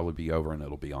will probably be over and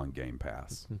it'll be on Game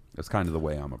Pass. That's kind of the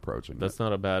way I'm approaching That's it.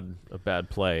 not a bad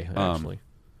play, actually.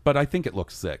 But I think it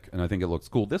looks sick and I think it looks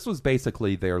cool. This was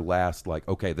basically their last,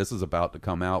 okay, this is about to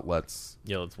come out. Let's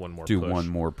Let's one more do push. one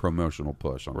more promotional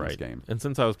push on this Right. game. And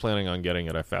since I was planning on getting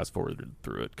it, I fast forwarded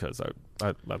through it because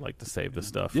I like to save the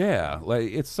stuff. Yeah,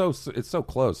 it's so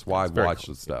close. Why It's very watch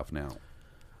cool. the stuff now?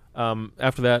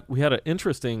 After that, we had an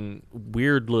interesting,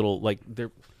 weird little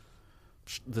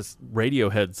this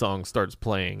Radiohead song starts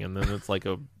playing, and then it's like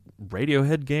a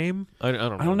Radiohead game. I don't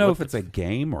know. I don't know What if it's a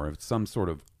game or if it's some sort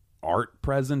of art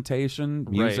presentation,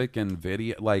 music and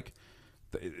video.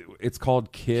 It's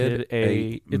called Kid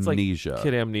It's like Amnesia.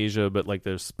 Kid Amnesia, but like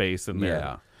there's space in there.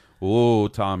 Yeah. Oh,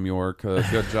 Tom York,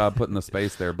 good job putting the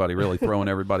space there, buddy. Really throwing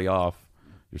everybody off.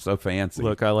 You're so fancy.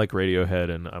 Look, I like Radiohead,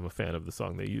 and I'm a fan of the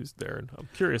song they used there, and I'm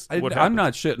curious what I'm happens.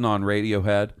 not shitting on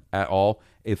Radiohead at all.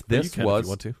 If But you this can was,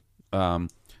 if you want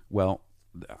to. well,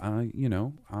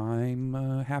 I'm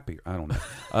happy. I don't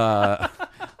know.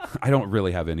 I don't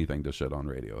really have anything to shit on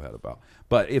Radiohead about.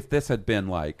 But if this had been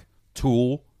like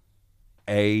Tool,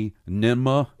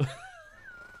 Ninma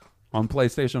on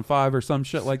PlayStation 5 or some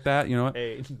shit like that, you know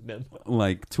what?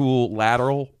 Like Tool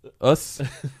Lateral Us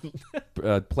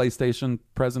PlayStation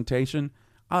presentation,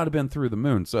 I'd have been through the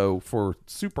moon. So for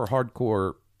super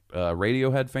hardcore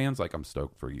Radiohead fans, I'm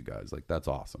stoked for you guys. That's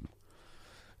awesome.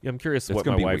 Yeah, I'm curious It's what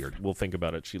gonna my be wife weird. will think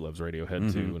about it. She loves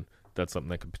Radiohead too, and that's something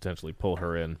that could potentially pull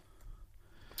her in.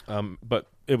 But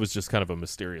it was just kind of a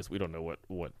mysterious. We don't know what.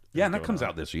 Yeah, is and that going comes on.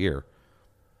 out this year.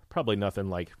 Probably nothing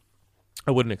like.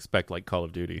 I wouldn't expect like Call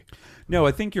of Duty. No,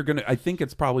 I think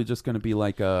it's probably just gonna be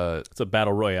like a. It's a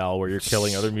battle royale where you're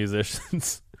killing other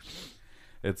musicians.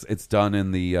 It's done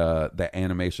in the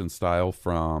animation style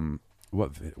from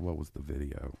what was the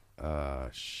video?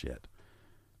 Shit.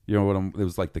 You know what? It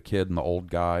was like the kid and the old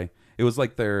guy. It was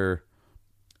like their.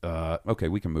 Okay,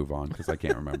 we can move on because I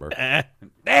can't remember.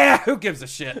 Who gives a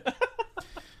shit?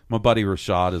 My buddy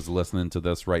Rashad is listening to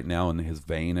this right now, and his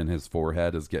vein in his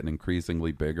forehead is getting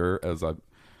increasingly bigger as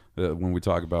when we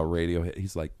talk about Radiohead.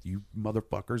 He's like, "You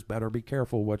motherfuckers better be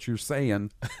careful what you're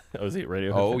saying." Oh, is he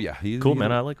Radiohead? Oh fan? yeah, Cool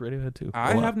man. I like Radiohead too.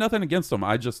 I have nothing against him.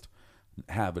 I just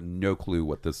have no clue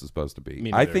what this is supposed to be.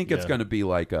 Me I neither, think it's yeah. going to be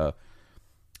like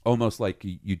almost like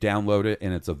you download it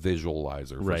and it's a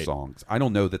visualizer for Right. songs. I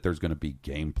don't know that there's going to be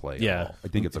gameplay at Yeah. all. I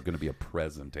think it's going to be a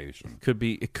presentation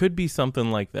It could be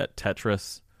something like that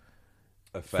Tetris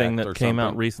effect thing that or came out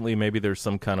something. recently. Maybe there's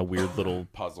some kind of weird little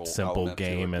Puzzle simple element to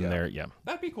game it, in yeah. there. Yeah,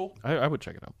 That'd be cool. I would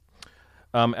check it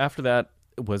out. After that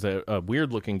was a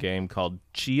weird looking game called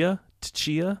Tchia.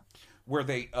 Where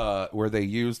they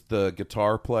used the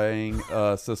guitar playing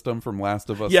system from Last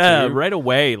of Us Yeah, 2. right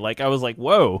away. Like I was like,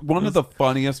 whoa. One of the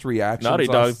funniest reactions Naughty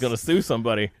I Dog's gonna sue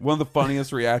somebody. One of the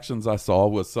funniest reactions I saw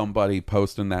was somebody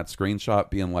posting that screenshot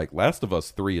being like, Last of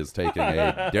Us 3 is taking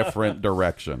a different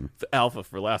direction. The alpha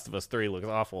for Last of Us 3 looks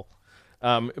awful.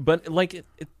 But like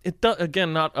it does,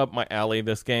 again, not up my alley,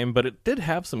 this game, but it did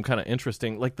have some kind of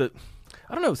interesting, I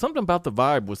don't know, something about the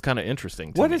vibe was kind of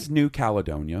interesting to What me. is New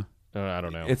Caledonia? I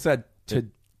don't know. It's a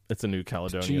It's a New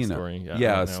Caledonia Ticino. story.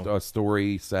 Yeah, I don't know. a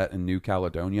story set in New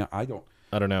Caledonia. I don't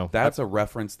know. That's a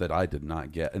reference that I did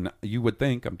not get. And you would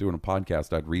think I'm doing a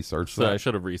podcast, I'd research So that. I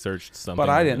should have researched something. But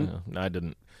I didn't. No, I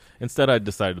didn't. Instead, I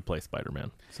decided to play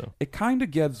Spider-Man. So It kind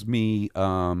of gives me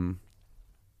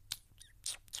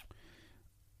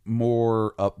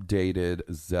more updated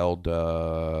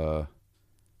Zelda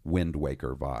Wind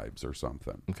Waker vibes or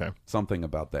something. Okay. Something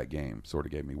about that game sort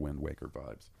of gave me Wind Waker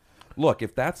vibes. Look,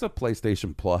 if that's a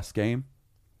PlayStation Plus game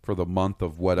for the month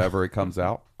of whatever it comes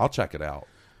out, I'll check it out.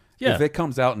 Yeah. If it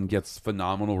comes out and gets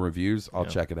phenomenal reviews, I'll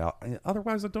check it out.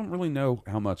 Otherwise, I don't really know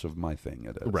how much of my thing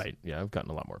it is. Right. Yeah, I've gotten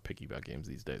a lot more picky about games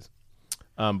these days.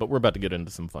 But we're about to get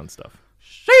into some fun stuff.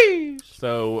 Sheesh.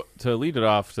 So to lead it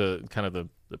off to kind of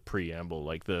the preamble,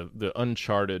 like the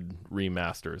Uncharted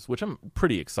remasters, which I'm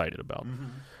pretty excited about.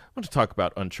 I want to talk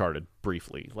about Uncharted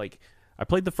briefly. Like, I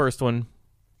played the first one.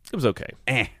 It was okay.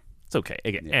 It's okay.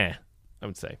 Again, I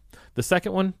would say. The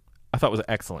second one, I thought was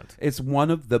excellent. It's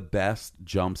one of the best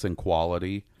jumps in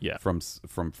quality from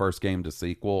first game to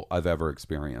sequel I've ever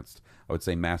experienced. I would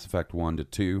say Mass Effect 1 to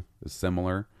 2 is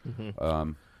similar.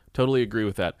 Totally agree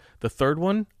with that. The third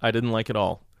one, I didn't like at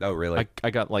all. Oh, really? I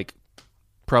got like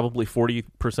probably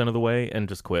 40% of the way and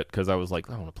just quit because I was like,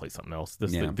 I want to play something else.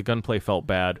 The gunplay felt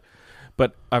bad.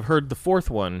 But I've heard the fourth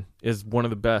one is one of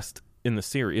the best in the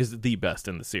series, is the best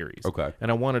in the series. Okay.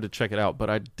 And I wanted to check it out, but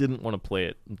I didn't want to play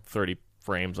it in 30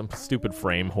 frames. I'm a stupid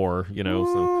frame whore, you know.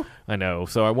 So I know.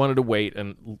 So I wanted to wait,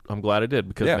 and I'm glad I did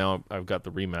because now I've got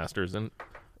the remasters and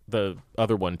the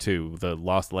other one too, the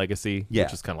Lost Legacy,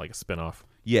 which is kind of like a spin-off.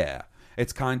 Yeah.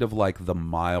 It's kind of like the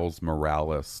Miles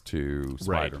Morales to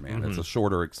Spider-Man. It's a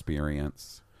shorter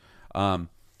experience.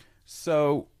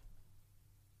 So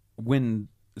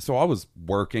I was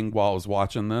working while I was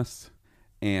watching this,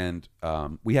 and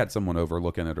we had someone over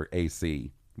looking at her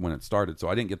AC when it started, so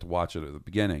I didn't get to watch it at the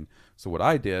beginning. So what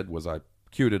I did was I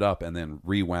queued it up and then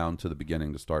rewound to the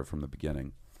beginning to start from the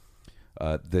beginning.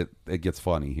 That it gets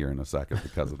funny here in a second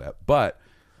because of that. But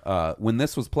when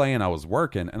this was playing, I was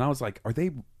working, and I was like, are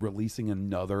they releasing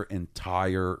another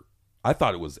entire... I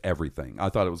thought it was everything. I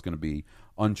thought it was going to be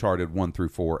Uncharted 1 through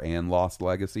 4 and Lost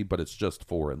Legacy, but it's just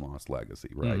 4 and Lost Legacy,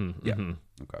 right?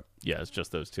 Okay. Yeah, it's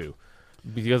just those two.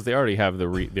 Because they already have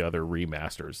the other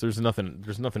remasters. There's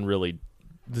nothing really...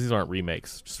 These aren't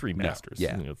remakes, just remasters. No.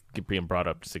 Yeah. You know, being brought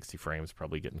up to 60 frames,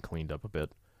 probably getting cleaned up a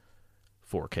bit.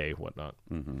 4K, whatnot.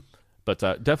 But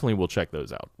definitely we'll check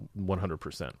those out,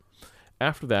 100%.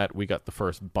 After that, we got the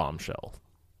first Bombshell,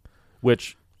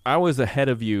 which I was ahead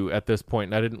of you at this point,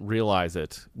 and I didn't realize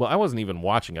it. Well, I wasn't even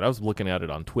watching it. I was looking at it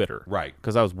on Twitter. Right.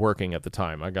 Because I was working at the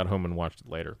time. I got home and watched it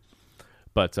later.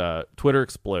 But Twitter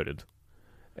exploded.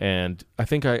 And I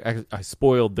think I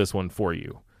spoiled this one for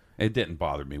you. It didn't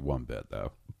bother me one bit,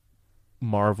 though.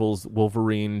 Marvel's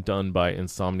Wolverine done by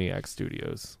Insomniac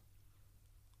Studios.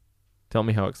 Tell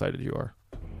me how excited you are.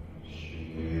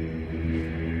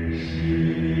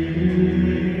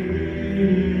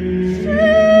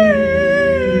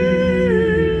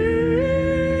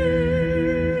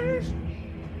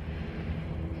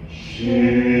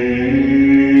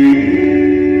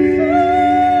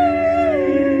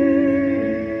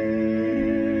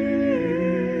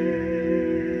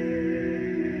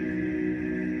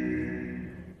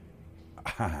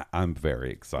 I'm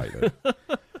very excited.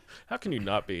 How can you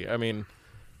not be? I mean,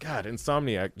 God,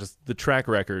 Insomniac, just the track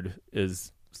record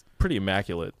is pretty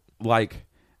immaculate. Like,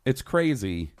 it's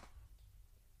crazy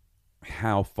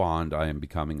how fond I am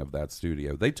becoming of that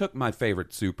studio. They took my favorite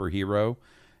superhero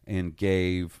and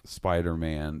gave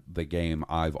Spider-Man the game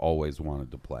I've always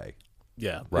wanted to play.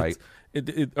 Yeah. Right?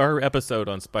 Our episode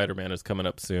on Spider-Man is coming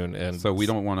up soon. And so we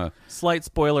don't want to... Slight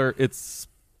spoiler, it's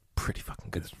pretty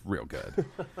fucking good. It's real good.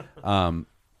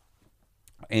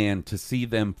 And to see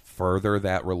them further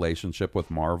that relationship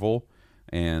with Marvel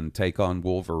and take on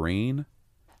Wolverine,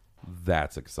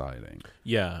 that's exciting.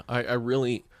 Yeah, I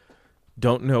really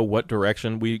don't know what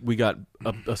direction. We got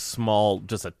a small,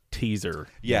 just a teaser.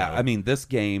 Yeah, you know? I mean, this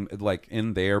game, like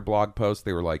in their blog post,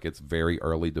 they were like, it's very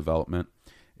early development.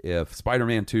 If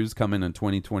Spider-Man 2's coming in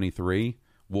 2023,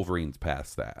 Wolverine's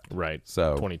past that. Right,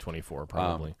 so 2024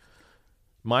 probably.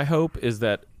 My hope is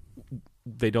that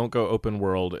they don't go open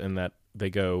world and that they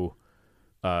go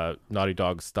Naughty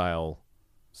Dog style,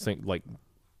 like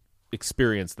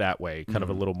experience that way, kind of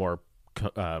a little more,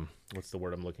 what's the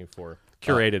word I'm looking for?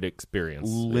 Curated experience.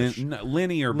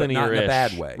 Linear, but not in a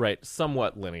bad way. Right,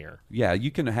 somewhat linear. Yeah,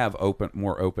 you can have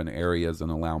more open areas and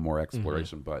allow more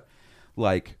exploration, but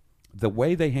like the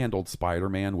way they handled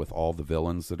Spider-Man with all the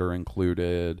villains that are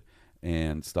included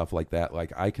and stuff like that,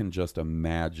 like I can just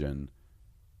imagine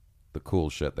the cool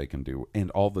shit they can do and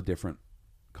all the different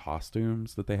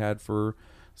costumes that they had for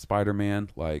Spider-Man,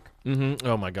 like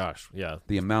oh my gosh, yeah,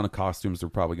 the amount of costumes they're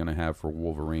probably going to have for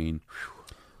Wolverine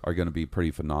are going to be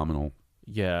pretty phenomenal.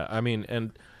 Yeah, I mean,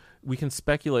 and we can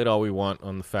speculate all we want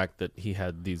on the fact that he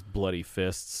had these bloody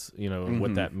fists, and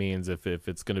what that means. If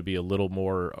it's going to be a little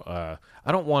more,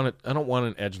 I don't want an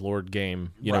edgelord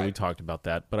game. Right. We talked about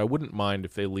that, but I wouldn't mind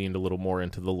if they leaned a little more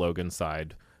into the Logan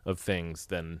side of things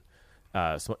than.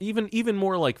 So even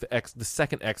more like the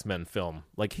second X-Men film.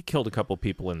 Like, he killed a couple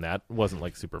people in that. It wasn't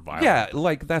like super violent. Yeah,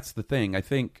 like that's the thing. I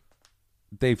think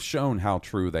they've shown how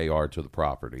true they are to the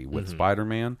property with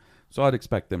Spider-Man. So I'd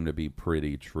expect them to be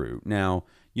pretty true. Now,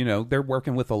 they're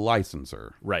working with a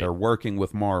licensor. Right. They're working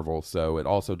with Marvel, so it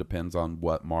also depends on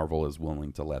what Marvel is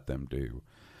willing to let them do.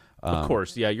 Of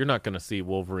course, yeah, you're not going to see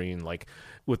Wolverine like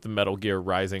with the Metal Gear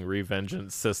Rising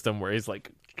Revengeance system where he's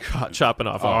like chopping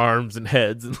off arms and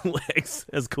heads and legs.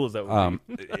 As cool as that would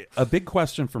be. A big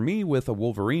question for me with a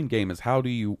Wolverine game is how do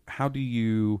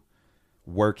you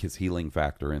work his healing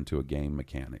factor into a game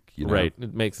mechanic? Right,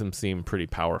 it makes him seem pretty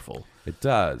powerful. It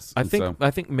does. I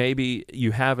think maybe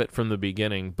you have it from the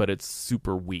beginning, but it's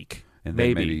super weak. And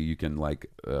then maybe you can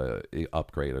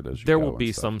upgrade it as you go. There will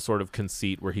be some sort of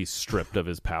conceit where he's stripped of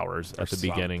his powers at the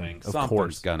beginning. Of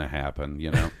course, gonna happen,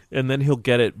 and then he'll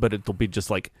get it, but it'll be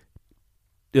just like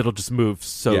it'll just move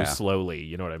so slowly.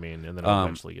 You know what I mean? And then it'll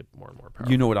eventually get more and more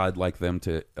powerful. You know what I'd like them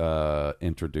to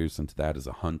introduce into that is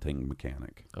a hunting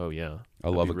mechanic. Oh yeah, I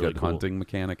love a good hunting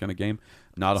mechanic in a game.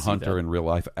 Not a hunter in real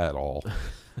life at all,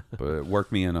 but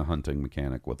work me in a hunting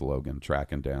mechanic with Logan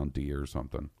tracking down deer or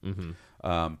something.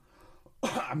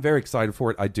 I'm very excited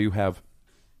for it. I do have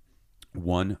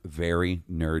one very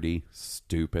nerdy,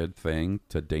 stupid thing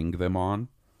to ding them on.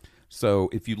 So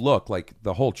if you look, like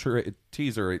the whole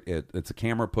teaser, it's a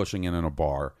camera pushing in a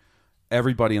bar.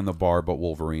 Everybody in the bar but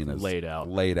Wolverine is laid out.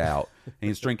 And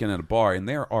he's drinking at a bar, and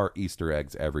there are Easter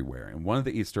eggs everywhere. And one of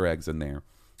the Easter eggs in there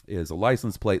is a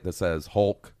license plate that says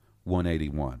Hulk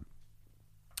 181.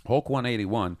 Hulk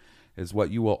 181 is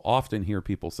what you will often hear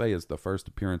people say is the first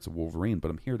appearance of Wolverine. But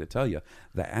I'm here to tell you,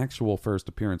 the actual first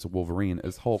appearance of Wolverine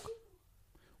is Hulk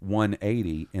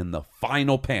 180 in the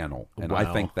final panel. And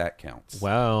I think that counts.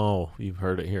 Wow. You've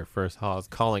heard it here first. Haas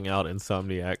calling out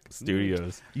Insomniac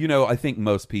Studios. I think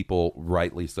most people,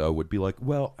 rightly so, would be like,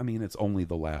 well, I mean, it's only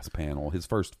the last panel. His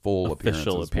first full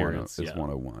official appearance is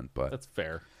 101. But that's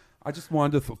fair. I just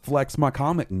wanted to flex my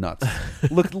comic nuts.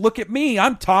 Look at me.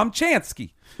 I'm Tom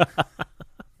Chansky.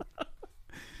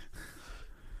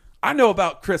 I know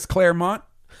about Chris Claremont.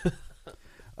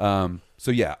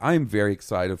 So yeah, I'm very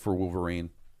excited for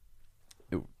Wolverine.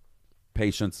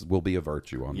 Patience will be a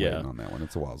virtue on waiting on that one.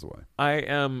 It's a whiles away. I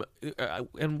am,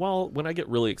 and when I get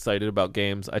really excited about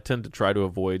games, I tend to try to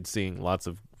avoid seeing lots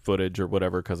of footage or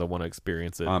whatever because I want to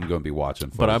experience it. I'm going to be watching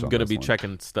footage, but I'm going to be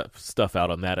checking stuff out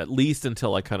on that at least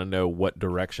until I kind of know what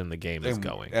direction the game is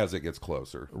going as it gets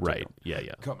closer. Right? Yeah.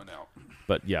 Coming out.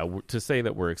 But yeah, to say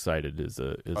that we're excited is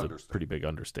a pretty big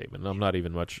understatement. I'm not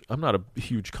a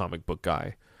huge comic book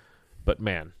guy, but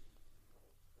man,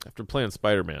 after playing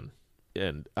Spider-Man,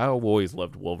 and I always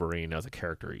loved Wolverine as a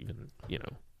character, even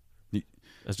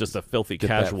as just a filthy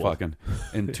casual. That fucking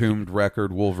Entombed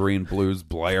record, Wolverine blues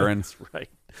blaring. That's right,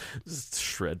 just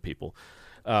shred people.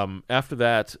 After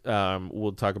that,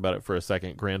 we'll talk about it for a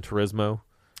second. Gran Turismo.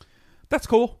 That's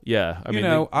cool. Yeah, I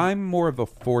mean, I'm more of a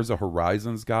Forza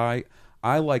Horizons guy.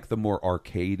 I like the more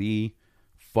arcadey,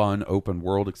 fun, open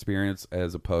world experience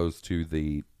as opposed to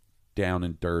the down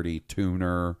and dirty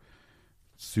tuner,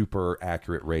 super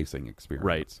accurate racing experience.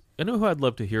 Right. I know who I'd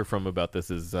love to hear from about this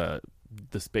is the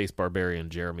Space Barbarian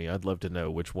Jeremy. I'd love to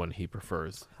know which one he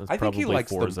prefers. I think he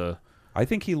likes Forza. I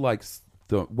think he likes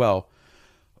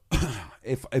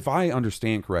if I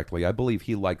understand correctly, I believe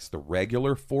he likes the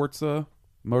regular Forza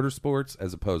Motorsports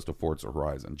as opposed to Forza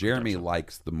Horizon. Jeremy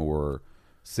likes the more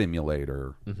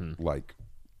simulator, like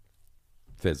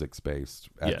physics-based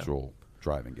actual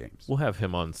driving games. We'll have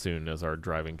him on soon as our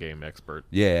driving game expert.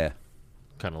 Yeah.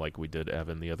 Kind of like we did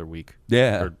Evan the other week.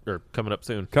 Yeah. Or coming up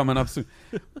soon.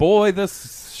 Boy,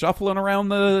 this shuffling around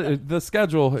the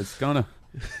schedule, it's going to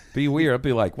be weird. I'll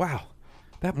be like, wow,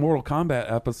 that Mortal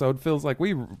Kombat episode feels like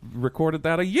we recorded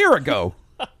that a year ago.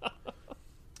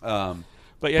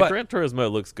 But yeah, Gran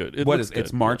Turismo looks good.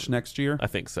 It's March next year? I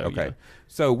think so. Okay. Yeah.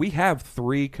 So we have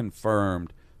 3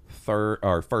 confirmed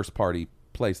first-party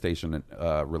PlayStation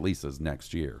releases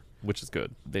next year. Which is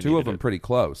good. 2 of them pretty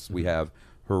close. We have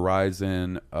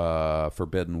Horizon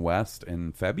Forbidden West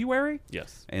in February.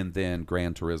 Yes. And then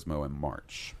Gran Turismo in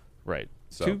March. Right.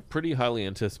 So, 2 pretty highly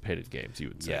anticipated games, you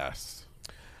would say. Yes.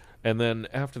 And then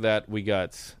after that, we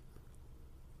got...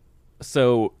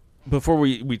 So, before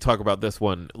we talk about this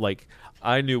one, like,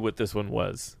 I knew what this one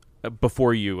was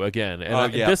before you, again.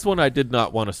 And this one I did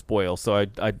not want to spoil, so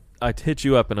I hit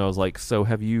you up and I was like, so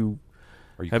have you...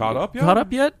 Are you caught up yet? Caught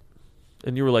up yet?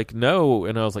 And you were like, no.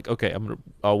 And I was like, okay,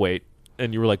 I'll wait.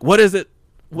 And you were like, what is it?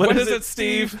 What is it,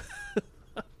 Steve?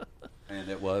 And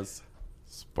it was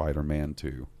Spider-Man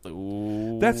 2.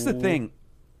 Ooh. That's the thing.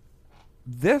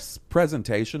 This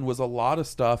presentation was a lot of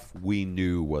stuff we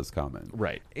knew was coming.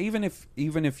 Right. Even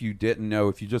if you didn't know,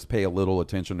 if you just pay a little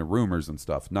attention to rumors and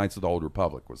stuff, Knights of the Old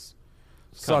Republic was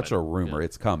such a rumor. Yeah.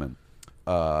 It's coming.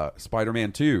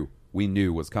 Spider-Man 2, we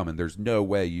knew was coming. There's no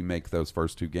way you make those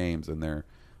first 2 games and they're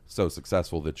so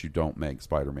successful that you don't make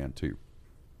Spider-Man 2.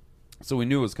 So we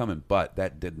knew it was coming, but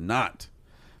that did not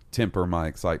temper my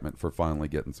excitement for finally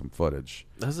getting some footage.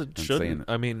 As it shouldn't.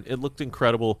 I mean, it looked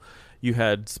incredible. You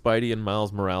had Spidey and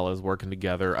Miles Morales working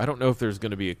together. I don't know if there's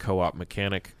going to be a co-op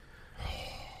mechanic.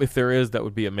 If there is, that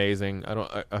would be amazing.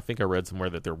 I think I read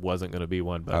somewhere that there wasn't going to be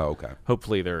one, but okay.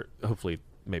 Hopefully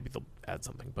maybe they'll add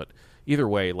something. But either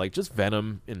way, like, just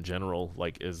Venom in general,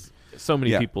 like, is so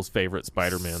many people's favorite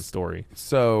Spider-Man story.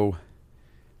 So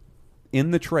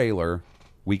in the trailer,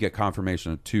 we get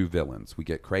confirmation of 2 villains. We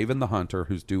get Kraven the Hunter,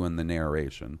 who's doing the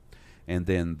narration, and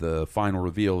then the final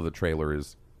reveal of the trailer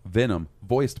is Venom,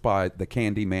 voiced by the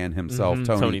Candyman himself,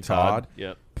 Tony Todd.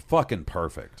 Yep. Fucking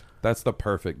perfect. That's the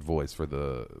perfect voice for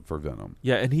Venom.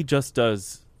 Yeah, and he just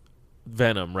does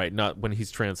Venom, right? Not when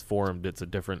he's transformed. It's a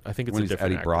different. I think it's When a he's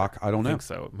different Eddie actor. Brock, I don't know. I think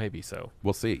so. Maybe so.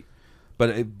 We'll see.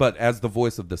 But as the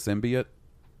voice of the symbiote,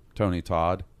 Tony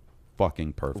Todd,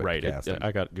 fucking perfect Right. casting.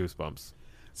 I got goosebumps.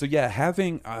 So yeah,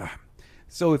 having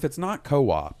so if it's not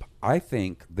co-op, I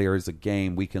think there is a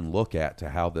game we can look at to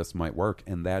how this might work,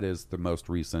 and that is the most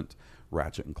recent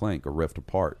Ratchet and Clank, A Rift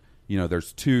Apart. You know,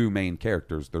 there's 2 main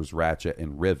characters. There's Ratchet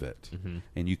and Rivet,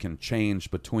 and you can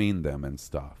change between them and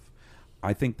stuff.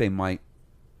 I think they might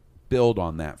build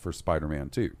on that for Spider-Man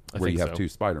 2, where you have 2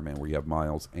 Spider-Man, where you have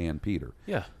Miles and Peter.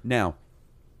 Yeah. Now,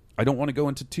 I don't want to go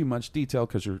into too much detail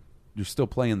because you're still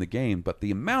playing the game, but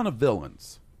the amount of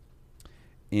villains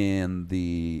in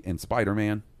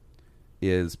Spider-Man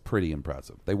is pretty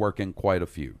impressive. They work in quite a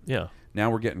few. Yeah. Now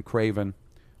we're getting Kraven,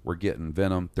 we're getting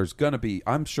Venom. There's going to be,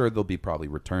 I'm sure there'll be probably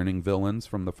returning villains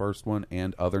from the first one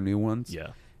and other new ones. Yeah.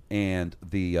 And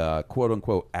the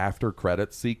quote-unquote after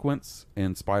credits sequence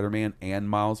in Spider-Man and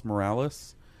Miles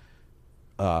Morales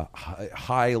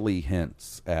highly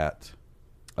hints at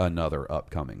another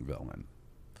upcoming villain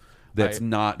that's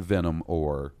not Venom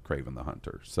or Kraven the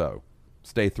Hunter. So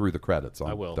stay through the credits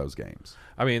on those games.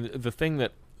 I mean, the thing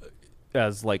that,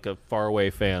 as like a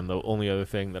faraway fan, the only other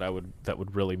thing that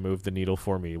would really move the needle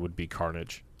for me would be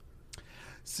Carnage.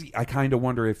 See, I kind of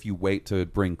wonder if you wait to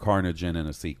bring Carnage in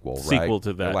a sequel, right?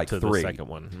 To that, like to 3. the second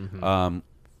one. Mm-hmm.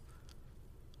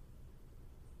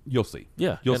 You'll see.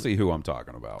 Yeah. You'll see who I'm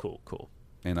talking about. Cool.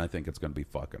 And I think it's going to be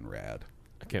fucking rad.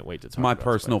 I can't wait to talk It's my about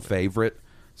personal Spider-Man. favorite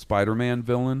Spider-Man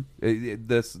villain.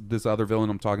 This other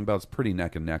villain I'm talking about is pretty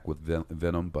neck and neck with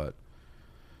Venom, but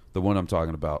the one I'm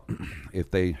talking about, if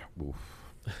they...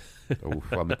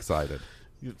 I'm excited.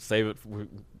 You save it.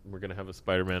 We're going to have a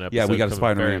Spider-Man episode. Yeah, we got a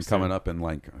Spider-Man very coming soon. up, and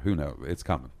like, who knows? It's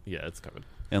coming. Yeah, it's coming.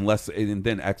 And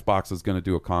then Xbox is going to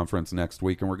do a conference next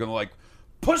week, and we're going to like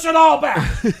push it all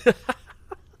back.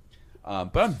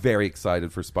 But I'm very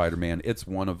excited for Spider-Man. It's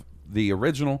one of the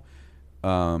original.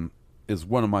 Is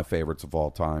one of my favorites of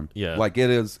all time. Yeah, like it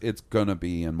is. It's gonna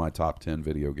be in my top 10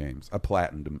 video games. I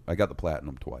got the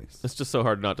platinum twice. It's just so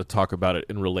hard not to talk about it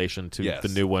in relation to the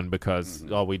new one because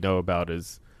all we know about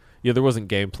is, there wasn't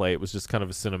gameplay. It was just kind of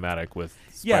a cinematic with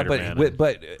Spider-Man. Yeah,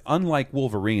 but unlike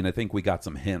Wolverine, I think we got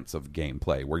some hints of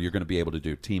gameplay where you're going to be able to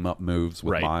do team up moves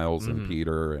with Miles and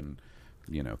Peter and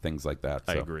things like that.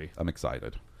 So I agree. I'm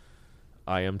excited.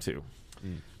 I am too.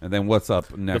 And then what's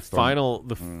up next?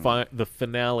 The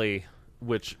finale,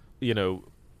 which to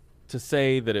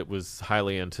say that it was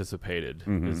highly anticipated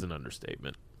is an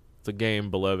understatement. It's a game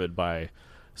beloved by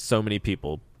so many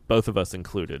people, both of us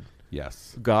included.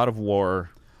 Yes, God of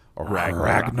War,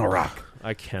 Ragnarok.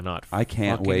 I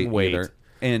can't wait either.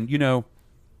 And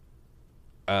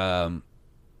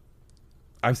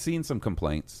I've seen some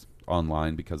complaints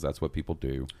online because that's what people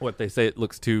do. What they say, it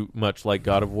looks too much like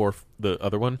God of War, the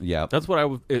other one. Yeah, that's what I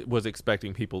was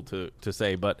expecting people to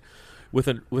say. But with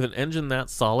an engine that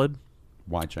solid,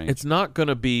 why change? It's not going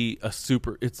to be a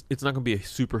super. It's not going to be a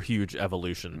super huge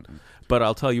evolution. Mm-hmm. But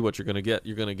I'll tell you what you're going to get.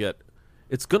 You're going to get.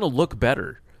 It's going to look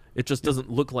better. It just doesn't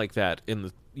look like that in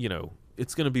the.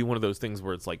 It's going to be one of those things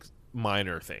where it's like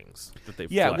minor things that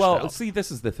they've. Yeah. fleshed Well, out. see,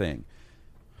 this is the thing.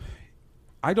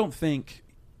 I don't think.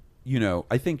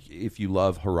 I think if you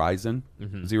love Horizon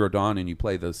Zero Dawn and you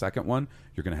play the second one,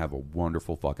 you're going to have a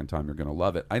wonderful fucking time. You're going to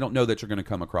love it. I don't know that you're going to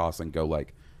come across and go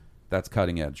like, that's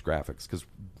cutting edge graphics, because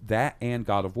that and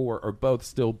God of War are both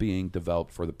still being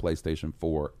developed for the PlayStation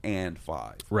 4 and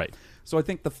 5. Right. So I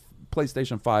think the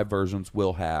PlayStation 5 versions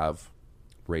will have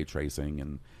ray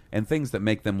tracing and things that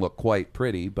make them look quite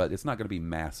pretty, but it's not going to be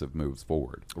massive moves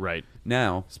forward. Right.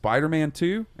 Now, Spider-Man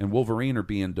 2 and Wolverine are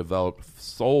being developed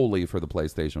solely for the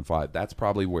PlayStation 5. That's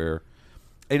probably where...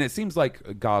 And it seems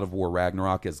like God of War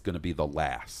Ragnarok is going to be the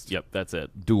last Yep, that's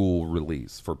it. dual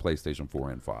release for PlayStation 4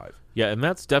 and 5. Yeah, and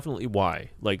that's definitely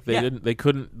why. Like they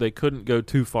couldn't go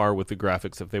too far with the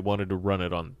graphics if they wanted to run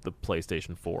it on the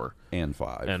PlayStation 4 And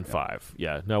 5. and 5.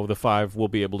 Yeah. No, the 5 will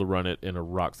be able to run it in a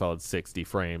rock solid 60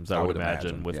 frames, I would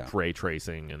imagine with yeah. ray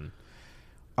tracing and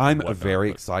I'm whatnot, very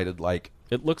but- excited. Like,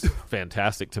 it looks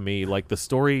fantastic to me. Like the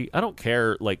story, I don't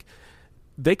care. Like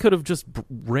they could have just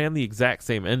ran the exact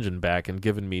same engine back and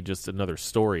given me just another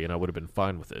story, and I would have been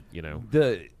fine with it. You know,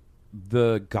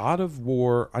 the God of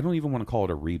War, I don't even want to call it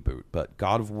a reboot, but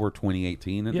God of War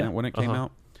 2018, isn't that when it came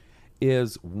out,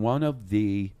 is one of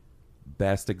the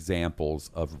best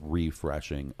examples of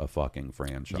refreshing a fucking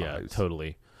franchise. Yeah,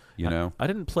 totally. You know, I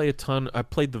didn't play a ton. I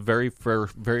played the very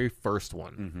first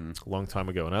one a long time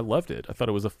ago, and I loved it. I thought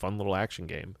it was a fun little action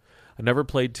game. I never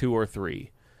played 2 or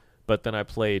 3, but then I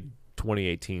played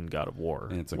 2018 God of War,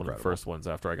 and it's one of incredible. the first ones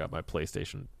after I got my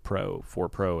PlayStation 4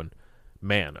 Pro, and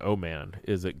man, oh man,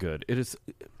 is it good. It is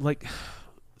like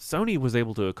Sony was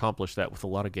able to accomplish that with a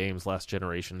lot of games last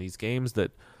generation. These games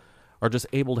that are just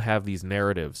able to have these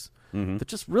narratives that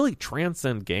just really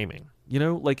transcend gaming. You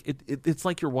know, like it's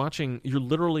like you're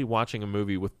literally watching a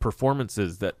movie with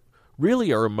performances that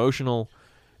really are emotional.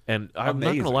 And I'm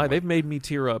not going to lie, they've made me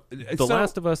tear up. The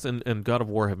Last of Us and God of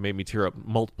War have made me tear up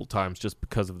multiple times just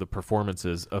because of the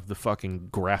performances of the fucking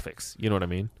graphics. You know what I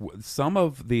mean? Some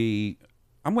of the,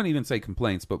 I wouldn't even say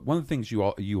complaints, but one of the things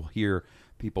you hear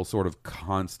people sort of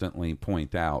constantly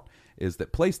point out is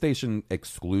that PlayStation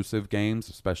exclusive games,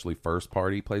 especially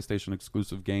first-party PlayStation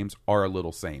exclusive games, are a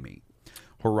little samey.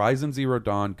 Horizon Zero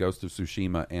Dawn, Ghost of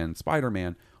Tsushima, and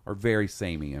Spider-Man are very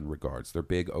samey in regards. They're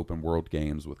big open-world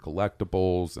games with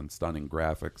collectibles and stunning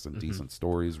graphics and decent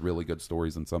stories, really good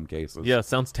stories in some cases. Yeah,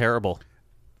 sounds terrible.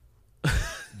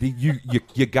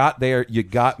 You got there. You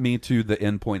got me to the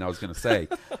end point I was going to say.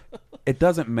 It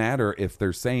doesn't matter if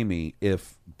they're samey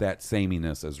if that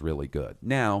sameness is really good.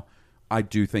 Now, I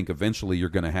do think eventually you're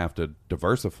going to have to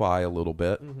diversify a little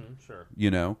bit. Sure. You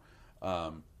know,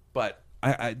 but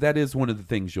I that is one of the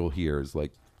things you'll hear is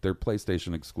like their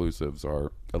PlayStation exclusives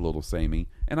are a little samey,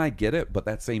 and I get it, but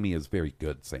that samey is very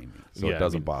good samey, so Yeah, it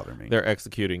doesn't I mean, bother me. They're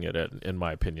executing it at, in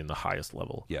my opinion, the highest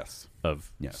level Yes.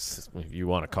 of. Yes. If you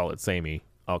want to call it samey,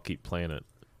 I'll keep playing it.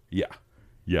 Yeah.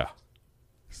 Yeah.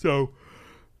 So,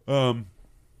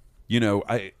 you know,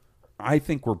 I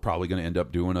think we're probably going to end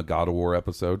up doing a God of War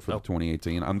episode for the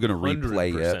 2018. I'm going to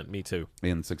replay 100%, it me too.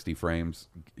 in 60 frames,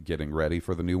 getting ready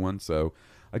for the new one. So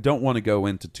I don't want to go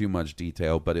into too much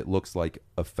detail, but it looks like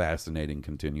a fascinating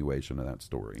continuation of that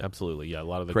story. Absolutely, yeah. A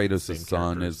lot of the Kratos' same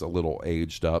son characters. is a little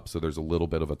aged up, so there's a little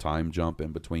bit of a time jump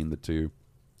in between the two.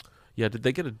 Yeah, did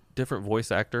they get a different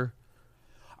voice actor?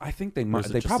 I think they Or might.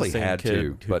 is it They just probably the same had kid to,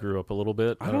 who but grew up a little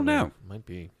bit. I don't know. Might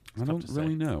be. I don't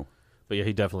really know. But yeah,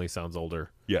 he definitely sounds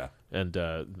older. Yeah. And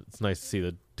it's nice to see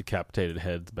the decapitated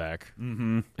heads back.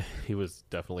 Mm-hmm. He was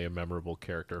definitely a memorable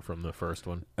character from the first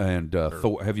one. And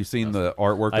Thor, have you seen the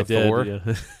artwork I of did, Thor?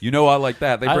 yeah. You know I like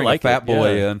that. They I bring like a fat it,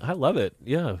 boy yeah. in. I love it.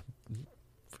 Yeah.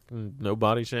 Fucking no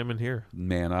body shaming here.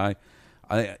 Man, I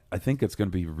think it's going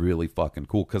to be really fucking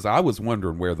cool because I was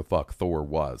wondering where the fuck Thor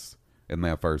was in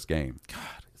that first game. God,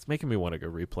 it's making me want to go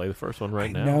replay the first one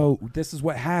right now. No, this is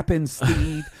what happens,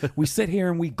 Steve. We sit here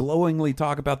and we glowingly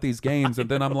talk about these games, and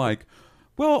then I'm like,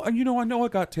 well, you know, I know I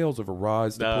got Tales of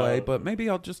Arise to play, but maybe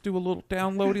I'll just do a little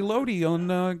downloady on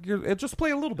just play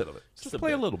a little bit of it. Just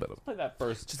play a little bit of it. Play that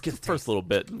first. Just get the first little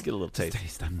bit. Get a little taste.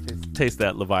 Taste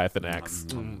that Leviathan axe.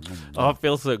 Oh, it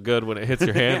feels so good when it hits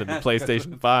your hand in the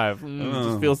PlayStation 5. It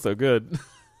just feels so good.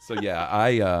 So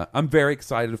yeah, I'm very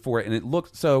excited for it, and it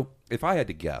looks so. If I had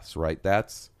to guess, right,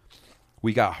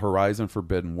 we got Horizon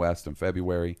Forbidden West in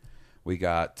February. We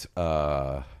got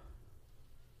Gran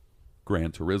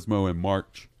Turismo in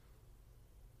March.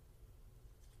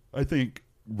 I think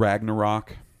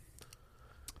Ragnarok.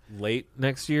 Late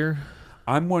next year.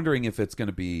 I'm wondering if it's going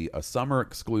to be a summer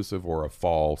exclusive or a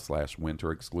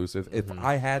fall/winter exclusive. If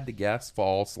I had to guess,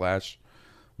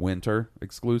 fall/winter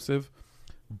exclusive.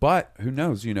 But who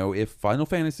knows? You know, if Final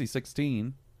Fantasy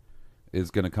 16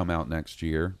 is going to come out next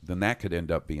year, then that could end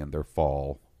up being their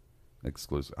fall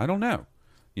exclusive. I don't know.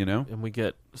 You know? And we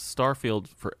get Starfield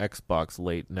for Xbox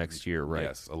late next year, right?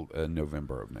 Yes,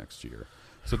 November of next year.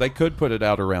 So they could put it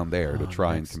out around there to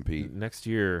try and compete. Next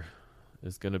year,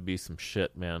 is going to be some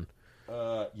shit, man.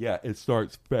 Yeah, it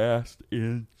starts fast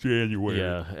in January.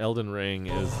 Yeah, Elden Ring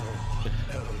is...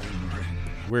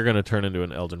 We're going to turn into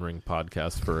an Elden Ring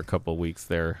podcast for a couple weeks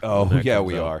there. Oh, when that yeah, comes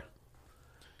we out. are.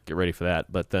 Get ready for that.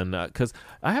 But then, because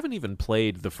I haven't even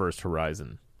played the first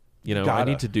Horizon. You know, I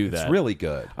need to do that. It's really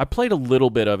good. I played a little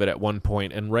bit of it at one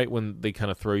point, and right when they kind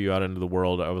of throw you out into the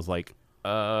world, I was like,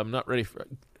 I'm not ready for...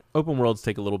 Open worlds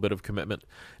take a little bit of commitment.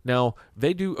 Now,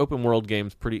 they do open world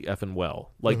games pretty effing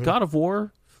well. Like God of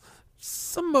War,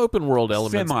 some open world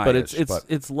elements, but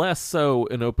it's less so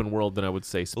an open world than I would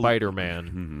say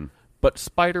Spider-Man. But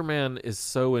Spider-Man is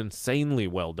so insanely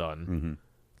well done.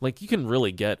 Like, you can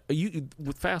really get...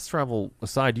 with fast travel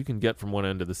aside, you can get from one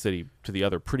end of the city to the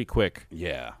other pretty quick.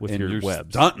 Yeah. With and your you're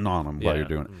webs. stunting on them while Yeah. you're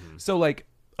doing it. So, like,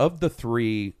 of the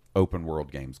 3 open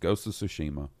world games, Ghost of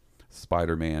Tsushima,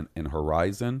 Spider-Man, and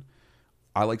Horizon,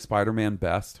 I like Spider-Man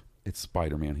best. It's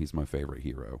Spider-Man. He's my favorite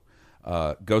hero.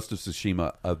 Ghost of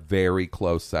Tsushima, a very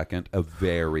close second.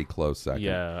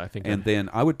 Yeah, I think... And then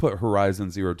I would put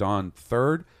Horizon Zero Dawn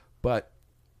third, but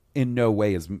in no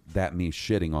way is that me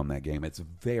shitting on that game. It's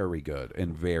very good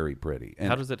and very pretty. And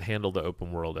how does it handle the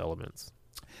open world elements?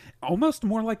 almost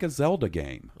more like a Zelda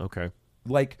game. Okay.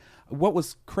 Like, what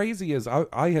was crazy is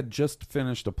I had just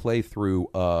finished a playthrough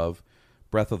of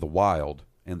Breath of the Wild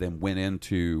and then went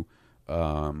into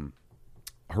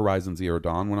Horizon Zero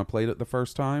Dawn when I played it the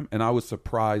first time, and I was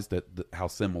surprised at how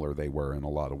similar they were in a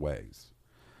lot of ways.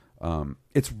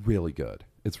 It's really good.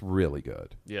 It's really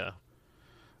good. Yeah.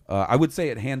 I would say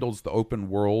it handles the open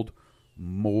world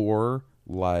more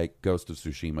like Ghost of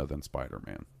Tsushima than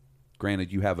Spider-Man.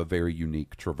 Granted, you have a very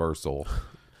unique traversal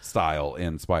style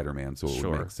in Spider-Man, so it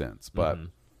would make sense. But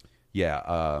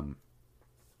yeah,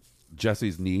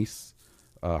 Jesse's niece,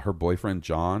 her boyfriend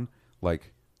John,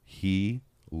 like, he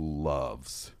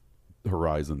loves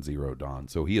Horizon Zero Dawn,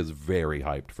 so he is very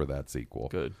hyped for that sequel.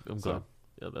 Good. I'm glad.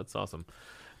 Yeah, that's awesome.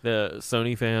 The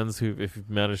Sony fans who, if you've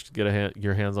managed to get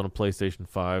your hands on a PlayStation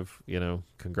 5, you know,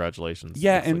 congratulations.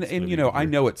 Yeah, It's like and you know, I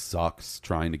know it sucks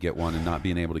trying to get one and not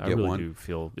being able to get I really one. do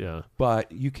feel, yeah.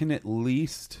 But you can at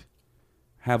least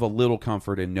have a little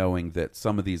comfort in knowing that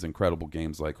some of these incredible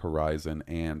games like Horizon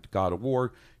and God of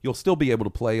War, you'll still be able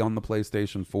to play on the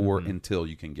PlayStation 4 until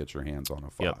you can get your hands on a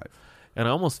 5. Yep. And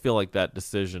I almost feel like that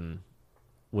decision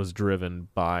was driven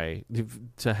by,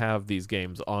 to have these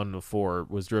games on the 4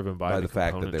 was driven by the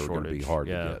fact that they were going to be hard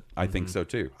to get. I think so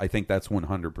too. I think that's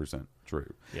 100%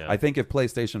 true. Yeah. I think if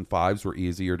PlayStation 5s were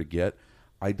easier to get,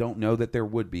 I don't know that there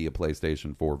would be a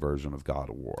PlayStation 4 version of God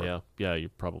of War. Yeah, you're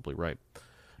probably right.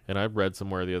 And I read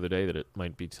somewhere the other day that it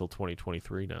might be till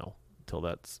 2023 now, till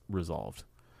that's resolved.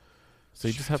 So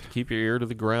you just have to keep your ear to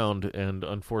the ground and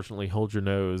unfortunately hold your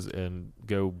nose and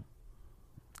go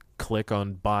click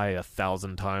on buy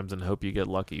 1,000 times and hope you get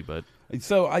lucky. But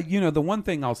so the one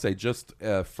thing I'll say, just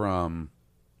from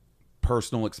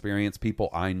personal experience, people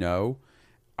I know,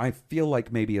 I feel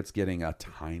like maybe it's getting a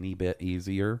tiny bit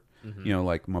easier. You know,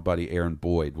 like my buddy Aaron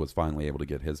Boyd was finally able to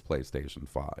get his PlayStation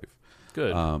 5.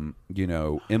 good. You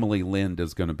know, Emily Lind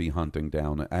is going to be hunting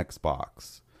down an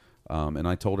Xbox. And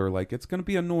I told her, like, it's going to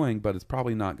be annoying, but it's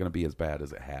probably not going to be as bad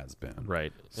as it has been.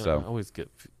 Right. So I always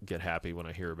get happy when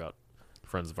I hear about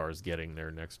friends of ours getting their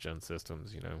next gen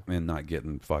systems, you know. and not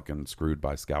getting fucking screwed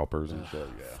by scalpers and shit.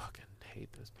 Yeah. Fucking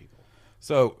hate those people.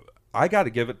 So I got to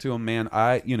give it to him, man.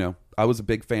 I was a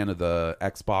big fan of the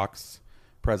Xbox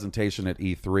presentation at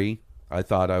E3. I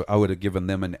thought I would have given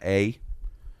them an A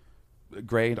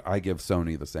grade. I give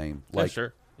Sony the same. Yeah,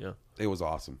 sure. Yeah. It was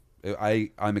awesome.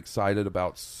 I'm excited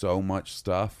about so much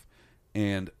stuff,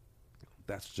 and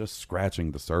that's just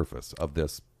scratching the surface of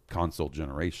this console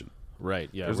generation. Right.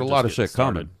 Yeah. There's we're a just lot of getting shit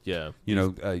coming. started. Yeah. You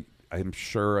know, I'm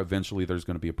sure eventually there's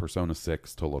going to be a Persona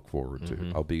 6 to look forward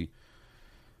to. I'll be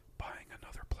buying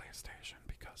another PlayStation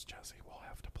because Jessie will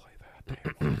have to play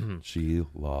that damn one. She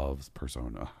loves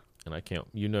Persona. And I can't,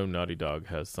 Naughty Dog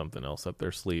has something else up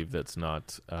their sleeve that's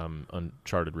not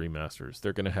Uncharted remasters.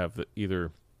 They're going to have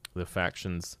either the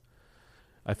Factions.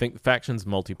 I think Factions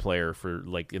multiplayer for,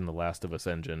 like, in the Last of Us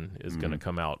engine is going to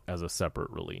come out as a separate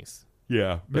release.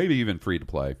 Yeah, maybe even free to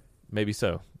play. Maybe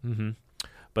so.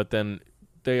 But then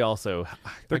they also,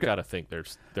 I got to think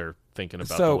they're thinking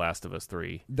about The Last of Us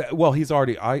 3. Well, he's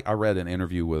already. I read an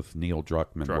interview with Neil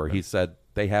Druckmann where he said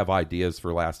they have ideas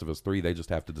for Last of Us 3. They just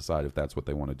have to decide if that's what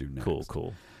they want to do next.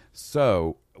 Cool.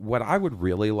 So what I would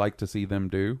really like to see them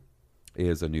do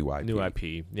is a new IP. New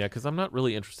IP. Yeah, because I'm not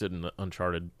really interested in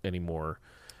Uncharted anymore.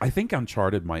 I think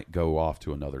Uncharted might go off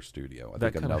to another studio.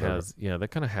 That kind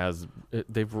of has.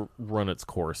 They've run its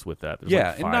course with that. There's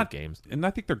yeah, like 5 games, and I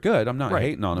think they're good. I'm not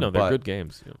hating on them. No, they're but good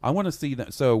games. Yeah. I want to see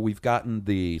that. So we've gotten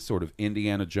the sort of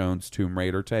Indiana Jones Tomb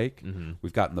Raider take. Mm-hmm.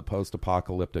 We've gotten the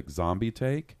post-apocalyptic zombie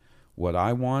take. What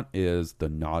I want is the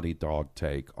Naughty Dog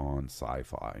take on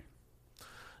sci-fi.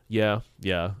 Yeah,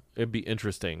 it'd be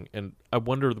interesting, and I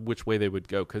wonder which way they would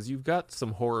go, because you've got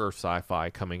some horror sci-fi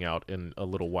coming out in a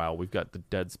little while. We've got the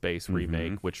Dead Space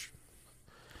remake, which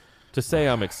to say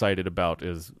I'm excited about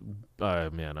is,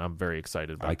 man, I'm very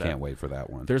excited about that. I can't wait for that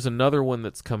one. There's another one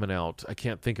that's coming out. I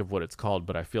can't think of what it's called,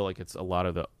 but I feel like it's a lot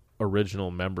of the original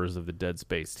members of the Dead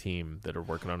Space team that are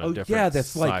working on a different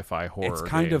sci-fi horror. It's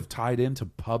kind game. of tied into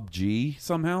PUBG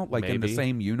somehow, like in the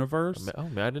same universe. Oh,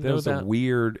 man, I didn't There's know that. a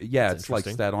weird, That's it's like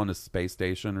set on a space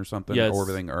station or something, Yeah,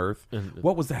 orbiting Earth.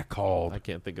 What was that called? I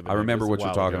can't think of it. I remember what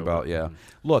you're talking ago, about. Yeah,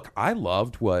 look, I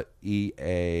loved what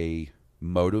EA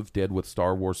Motive did with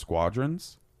Star Wars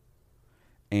Squadrons.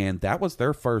 And that was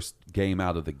their first game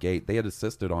out of the gate. They had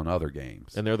assisted on other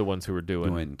games. And they're the ones who were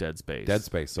doing Dead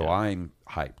Space. So I'm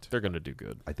hyped. They're going to do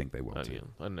good. I think they will, too.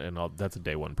 Yeah. And that's a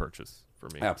day one purchase for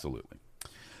me. Absolutely.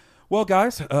 Well,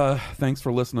 guys, thanks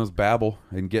for listening to us babble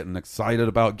and getting excited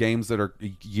about games that are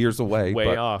years away.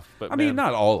 Way off. But I mean,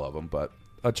 not all of them, but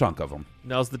a chunk of them.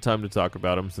 Now's the time to talk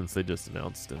about them since they just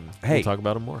announced, and hey, we'll talk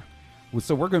about them more.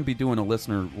 So we're going to be doing a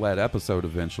listener-led episode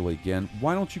eventually again.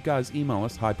 Why don't you guys email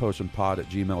us,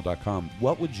 highpotionpod@gmail.com.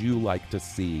 What would you like to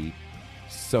see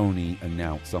Sony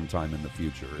announce sometime in the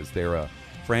future? Is there a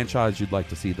franchise you'd like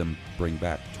to see them bring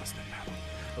back? Twisted Metal.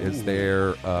 Is there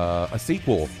a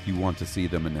sequel you want to see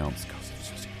them announce?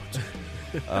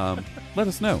 Let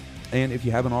us know. And if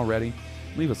you haven't already,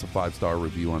 leave us a 5-star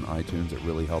review on iTunes. It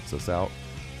really helps us out.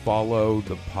 Follow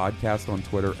the podcast on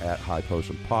Twitter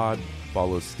 @highpotionpod.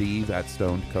 Follow Steve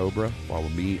 @Stoned Cobra. Follow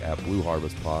me @Blue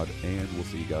Harvest Pod. And we'll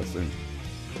see you guys soon.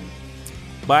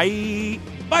 Bye.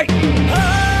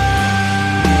 Bye.